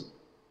birds.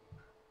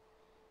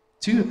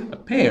 A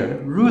pair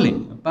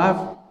ruling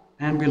above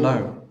and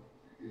below.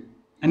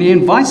 And he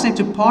invites them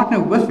to partner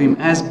with him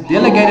as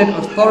delegated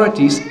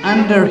authorities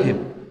under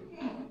him.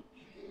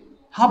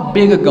 How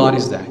big a God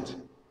is that?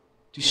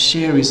 To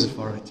share his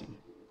authority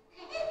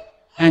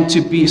and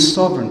to be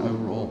sovereign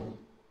over all,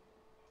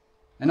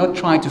 and not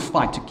trying to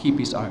fight to keep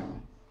his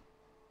own.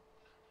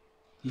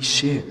 He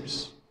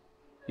shares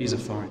his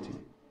authority.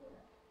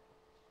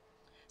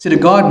 See, the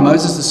God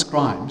Moses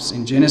describes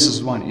in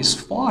Genesis 1 is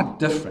far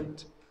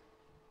different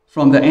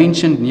from the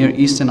ancient Near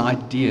Eastern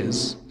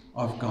ideas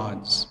of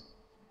gods.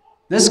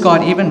 This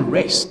God even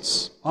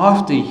rests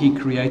after he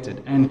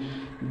created and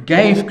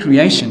gave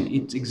creation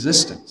its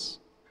existence.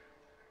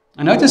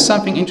 I noticed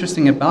something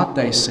interesting about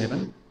day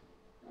 7.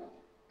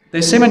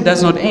 Day 7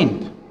 does not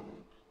end.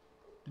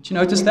 Did you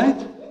notice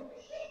that?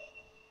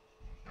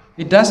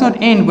 It does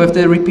not end with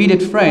the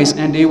repeated phrase,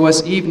 and there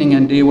was evening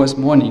and there was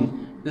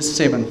morning, the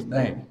 7th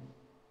day.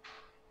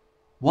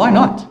 Why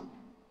not?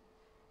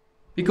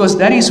 Because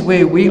that is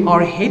where we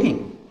are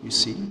heading, you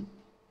see,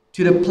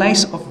 to the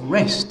place of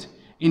rest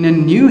in a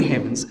new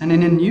heavens and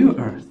in a new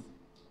earth.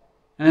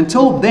 And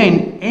until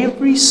then,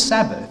 every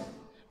Sabbath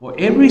or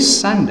every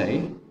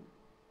Sunday,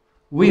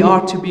 we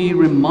are to be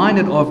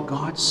reminded of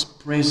God's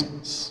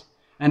presence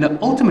and the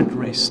ultimate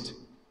rest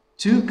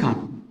to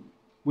come,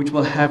 which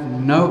will have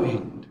no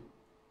end.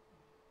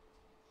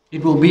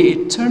 It will be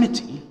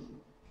eternity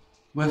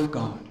with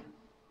God.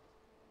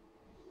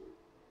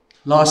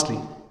 Lastly,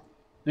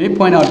 let me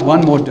point out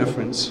one more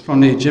difference from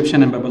the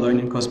Egyptian and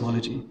Babylonian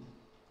cosmology.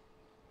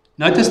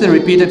 Notice the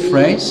repeated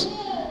phrase,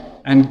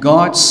 and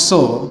God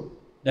saw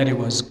that it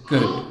was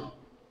good.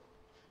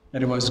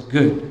 That it was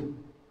good.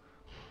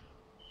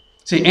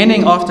 See,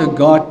 ending after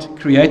God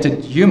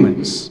created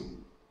humans,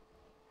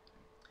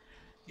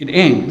 it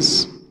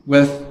ends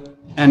with,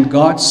 and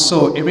God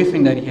saw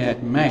everything that he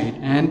had made,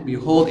 and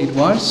behold, it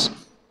was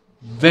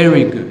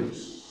very good.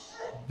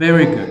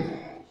 Very good.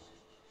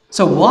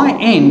 So why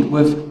end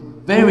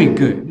with very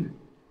good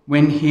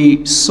when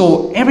he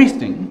saw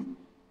everything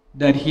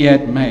that he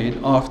had made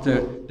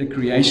after the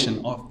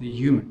creation of the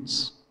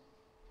humans?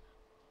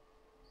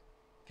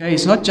 Okay,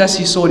 it's not just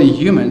he saw the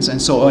humans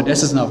and saw, oh,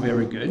 this is not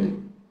very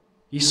good.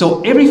 He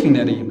saw everything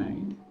that he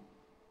made.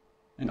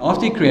 And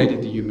after he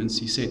created the humans,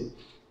 he said,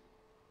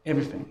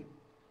 everything,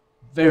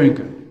 very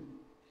good.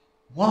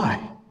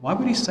 Why? Why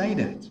would he say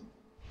that?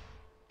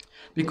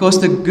 Because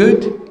the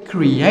good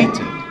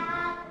created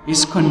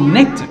is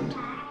connected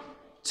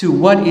to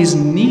what is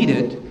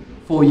needed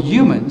for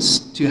humans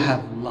to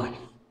have life.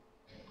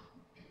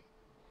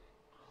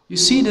 You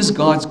see this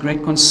God's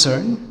great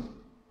concern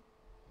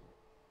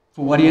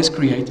for what he has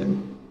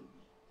created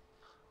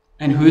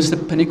and who is the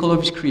pinnacle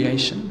of his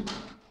creation.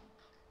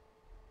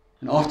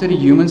 And after the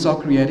humans are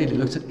created, he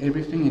looks at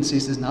everything and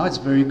says, now it's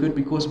very good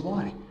because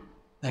why?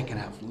 They can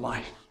have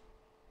life.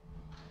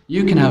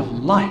 You can have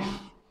life.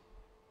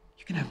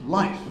 You can have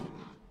life.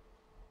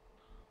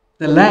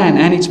 The land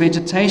and its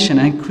vegetation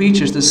and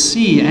creatures, the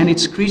sea and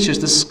its creatures,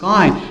 the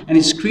sky and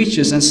its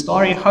creatures and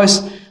starry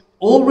hosts,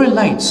 all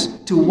relates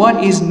to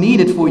what is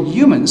needed for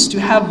humans to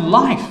have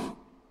life.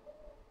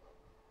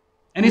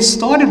 And it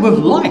started with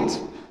light.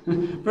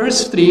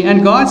 Verse 3,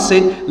 and God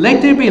said,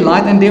 let there be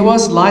light, and there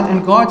was light,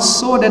 and God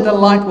saw that the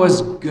light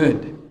was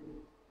good.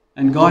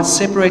 And God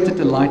separated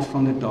the light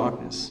from the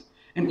darkness.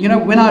 And you know,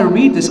 when I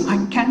read this,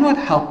 I cannot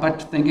help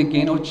but think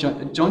again of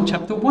John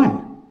chapter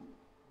 1.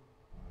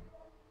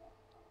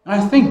 And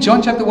I think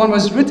John chapter 1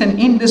 was written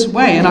in this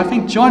way, and I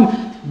think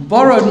John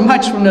borrowed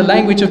much from the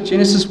language of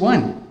Genesis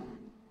 1.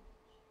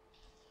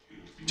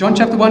 John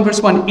chapter 1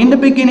 verse 1, in the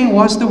beginning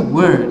was the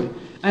Word,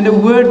 And the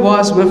Word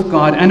was with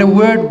God, and the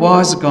Word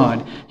was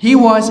God. He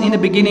was in the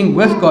beginning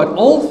with God.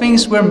 All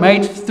things were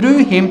made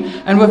through Him,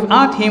 and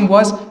without Him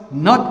was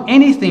not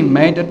anything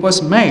made that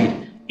was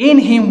made. In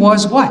Him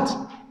was what?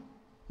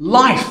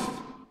 Life.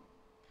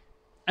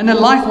 And the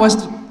life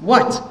was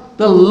what?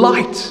 The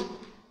light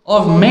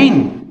of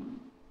men.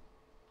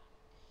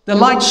 The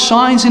light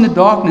shines in the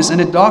darkness, and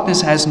the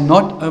darkness has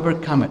not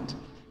overcome it.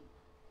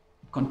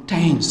 It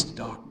contains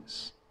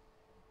darkness.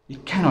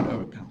 It cannot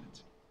overcome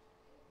it.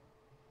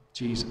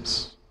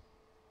 Jesus.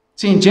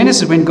 See, in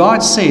Genesis, when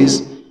God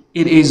says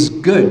it is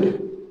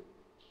good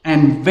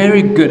and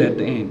very good at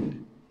the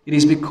end, it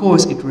is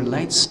because it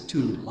relates to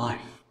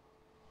life.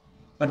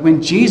 But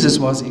when Jesus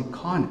was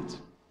incarnate,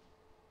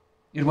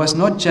 it was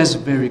not just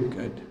very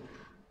good.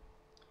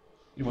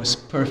 It was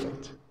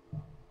perfect. It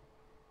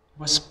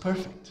was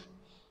perfect.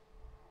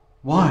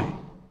 Why?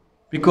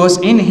 Because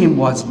in Him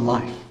was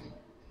life.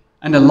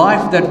 And the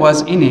life that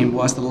was in Him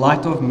was the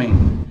light of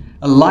men.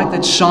 A light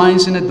that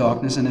shines in the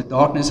darkness, and the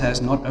darkness has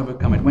not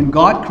overcome it. When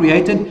God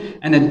created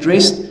and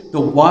addressed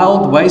the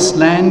wild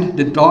wasteland,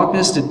 the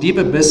darkness, the deep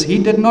abyss,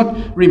 He did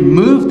not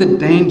remove the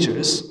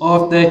dangers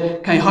of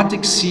the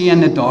chaotic sea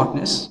and the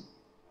darkness.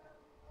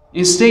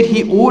 Instead,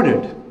 He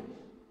ordered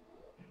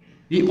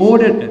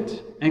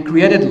it and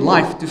created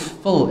life to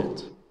fill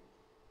it.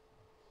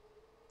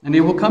 And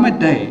there will come a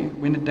day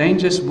when the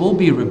dangers will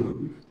be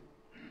removed.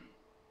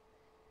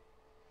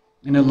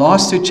 In the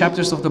last 2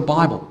 chapters of the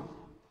Bible,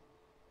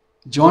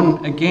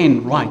 John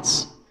again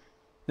writes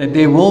that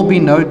there will be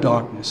no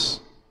darkness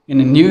in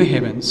the new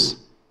heavens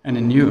and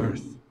the new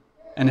earth,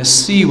 and the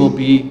sea will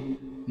be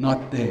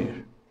not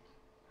there.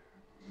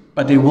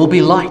 But there will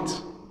be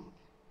light,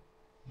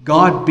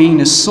 God being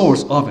the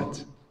source of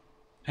it.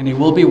 And it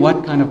will be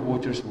what kind of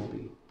waters will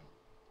be?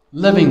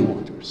 Living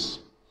waters,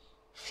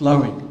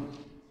 flowing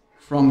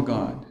from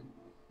God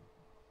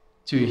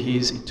to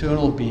His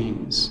eternal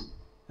beings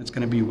that's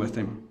going to be with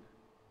Him.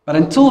 But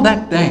until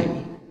that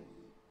day,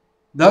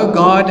 though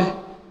God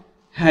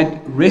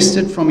had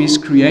rested from His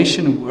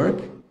creation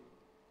work,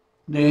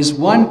 there is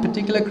one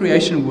particular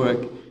creation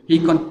work He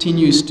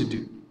continues to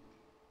do.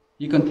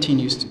 He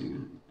continues to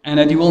do. And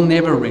that He will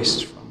never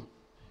rest from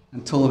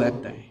until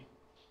that day.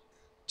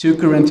 2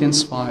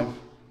 Corinthians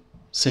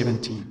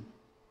 5:17.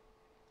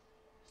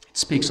 It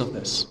speaks of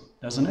this,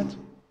 doesn't it?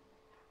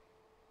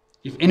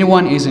 If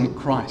anyone is in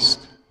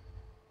Christ,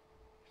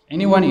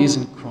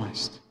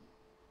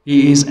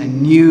 he is a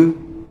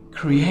new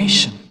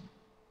creation.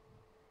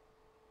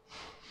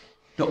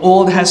 The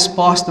old has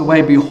passed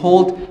away.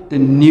 Behold, the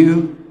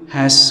new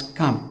has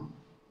come.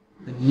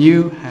 The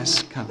new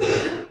has come.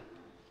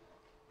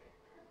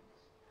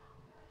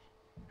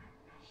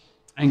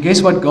 And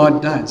guess what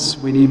God does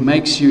when He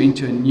makes you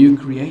into a new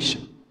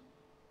creation?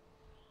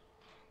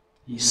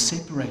 He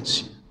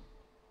separates you.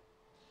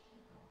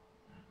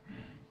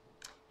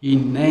 He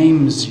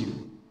names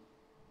you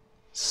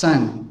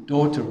son,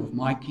 daughter of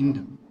my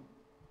kingdom.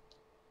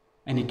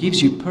 And He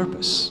gives you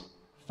purpose,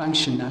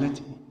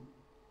 functionality.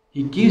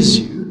 He gives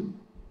you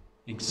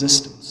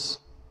existence.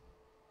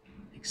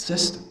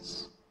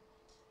 Existence.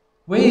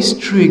 Where is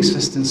true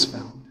existence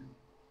found?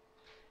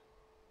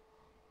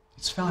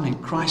 It's found in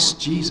Christ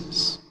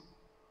Jesus.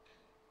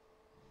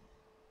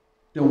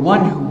 The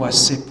one who was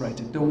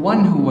separated, the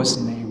one who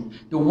was named,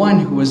 the one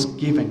who was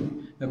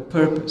given the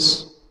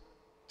purpose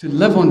to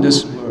live on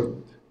this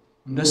world,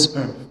 on this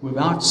earth,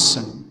 without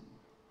sin,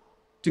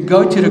 to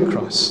go to the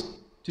cross,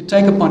 to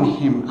take upon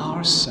Him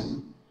our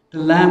sin, the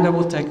Lamb that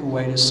will take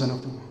away the sin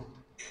of the world,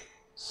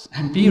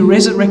 and be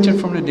resurrected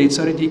from the dead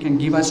so that He can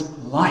give us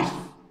life,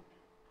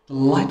 the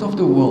light of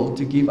the world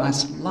to give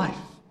us life.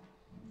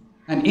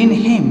 And in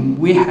Him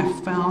we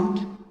have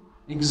found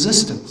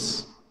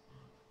existence.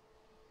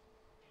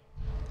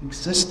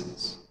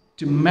 Existence.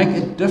 To make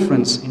a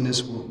difference in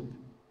this world.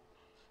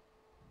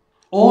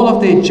 All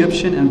of the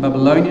Egyptian and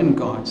Babylonian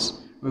gods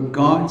were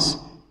gods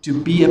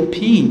to be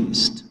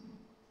appeased.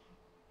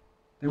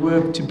 They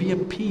were to be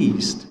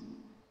appeased.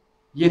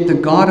 Yet the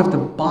God of the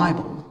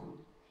Bible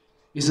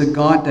is a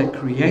God that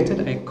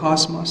created a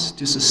cosmos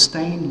to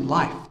sustain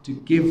life, to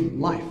give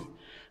life,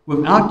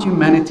 without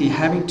humanity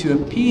having to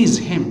appease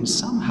Him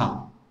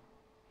somehow.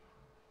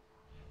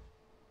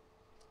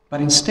 But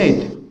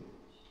instead,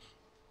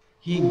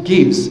 He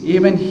gives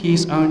even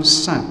His own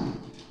Son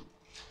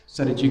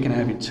so that you can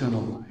have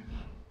eternal life.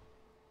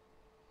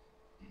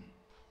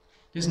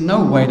 There's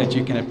no way that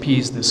you can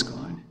appease this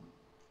God.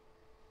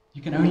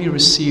 You can only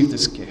receive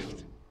this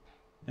gift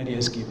that He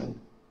has given,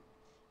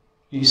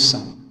 His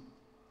Son,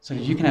 so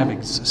that you can have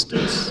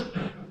existence,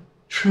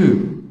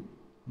 true,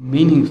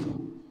 meaningful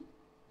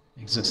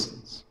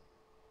existence.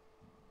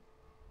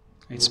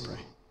 Let's pray.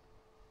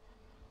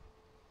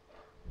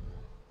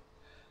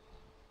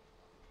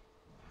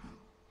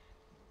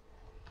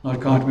 Lord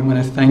God, we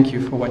want to thank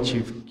You for what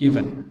You've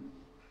given,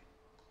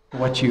 for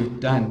what You've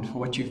done, for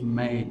what You've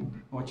made,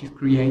 for what You've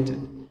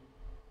created.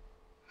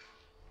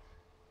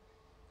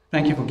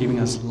 Thank You for giving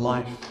us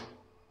life.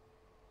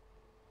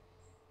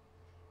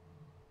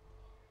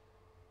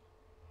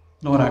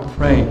 Lord, I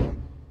pray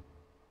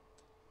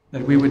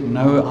that we would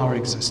know our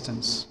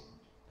existence,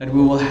 that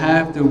we will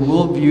have the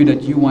worldview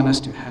that you want us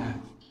to have,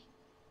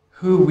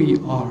 who we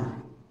are,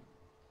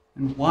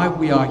 and why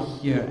we are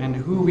here, and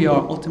who we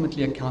are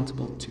ultimately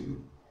accountable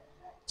to.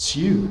 It's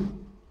you.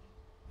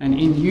 And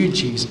in you,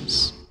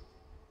 Jesus,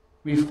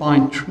 we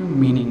find true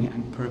meaning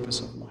and purpose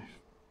of life.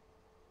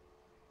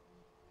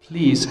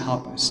 Please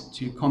help us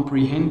to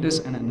comprehend this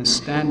and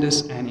understand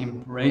this and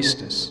embrace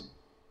this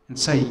and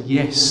say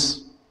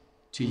yes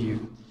to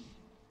you.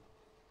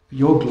 For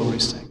your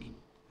glory's sake,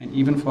 and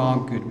even for our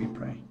good, we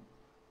pray.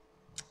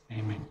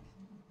 Amen.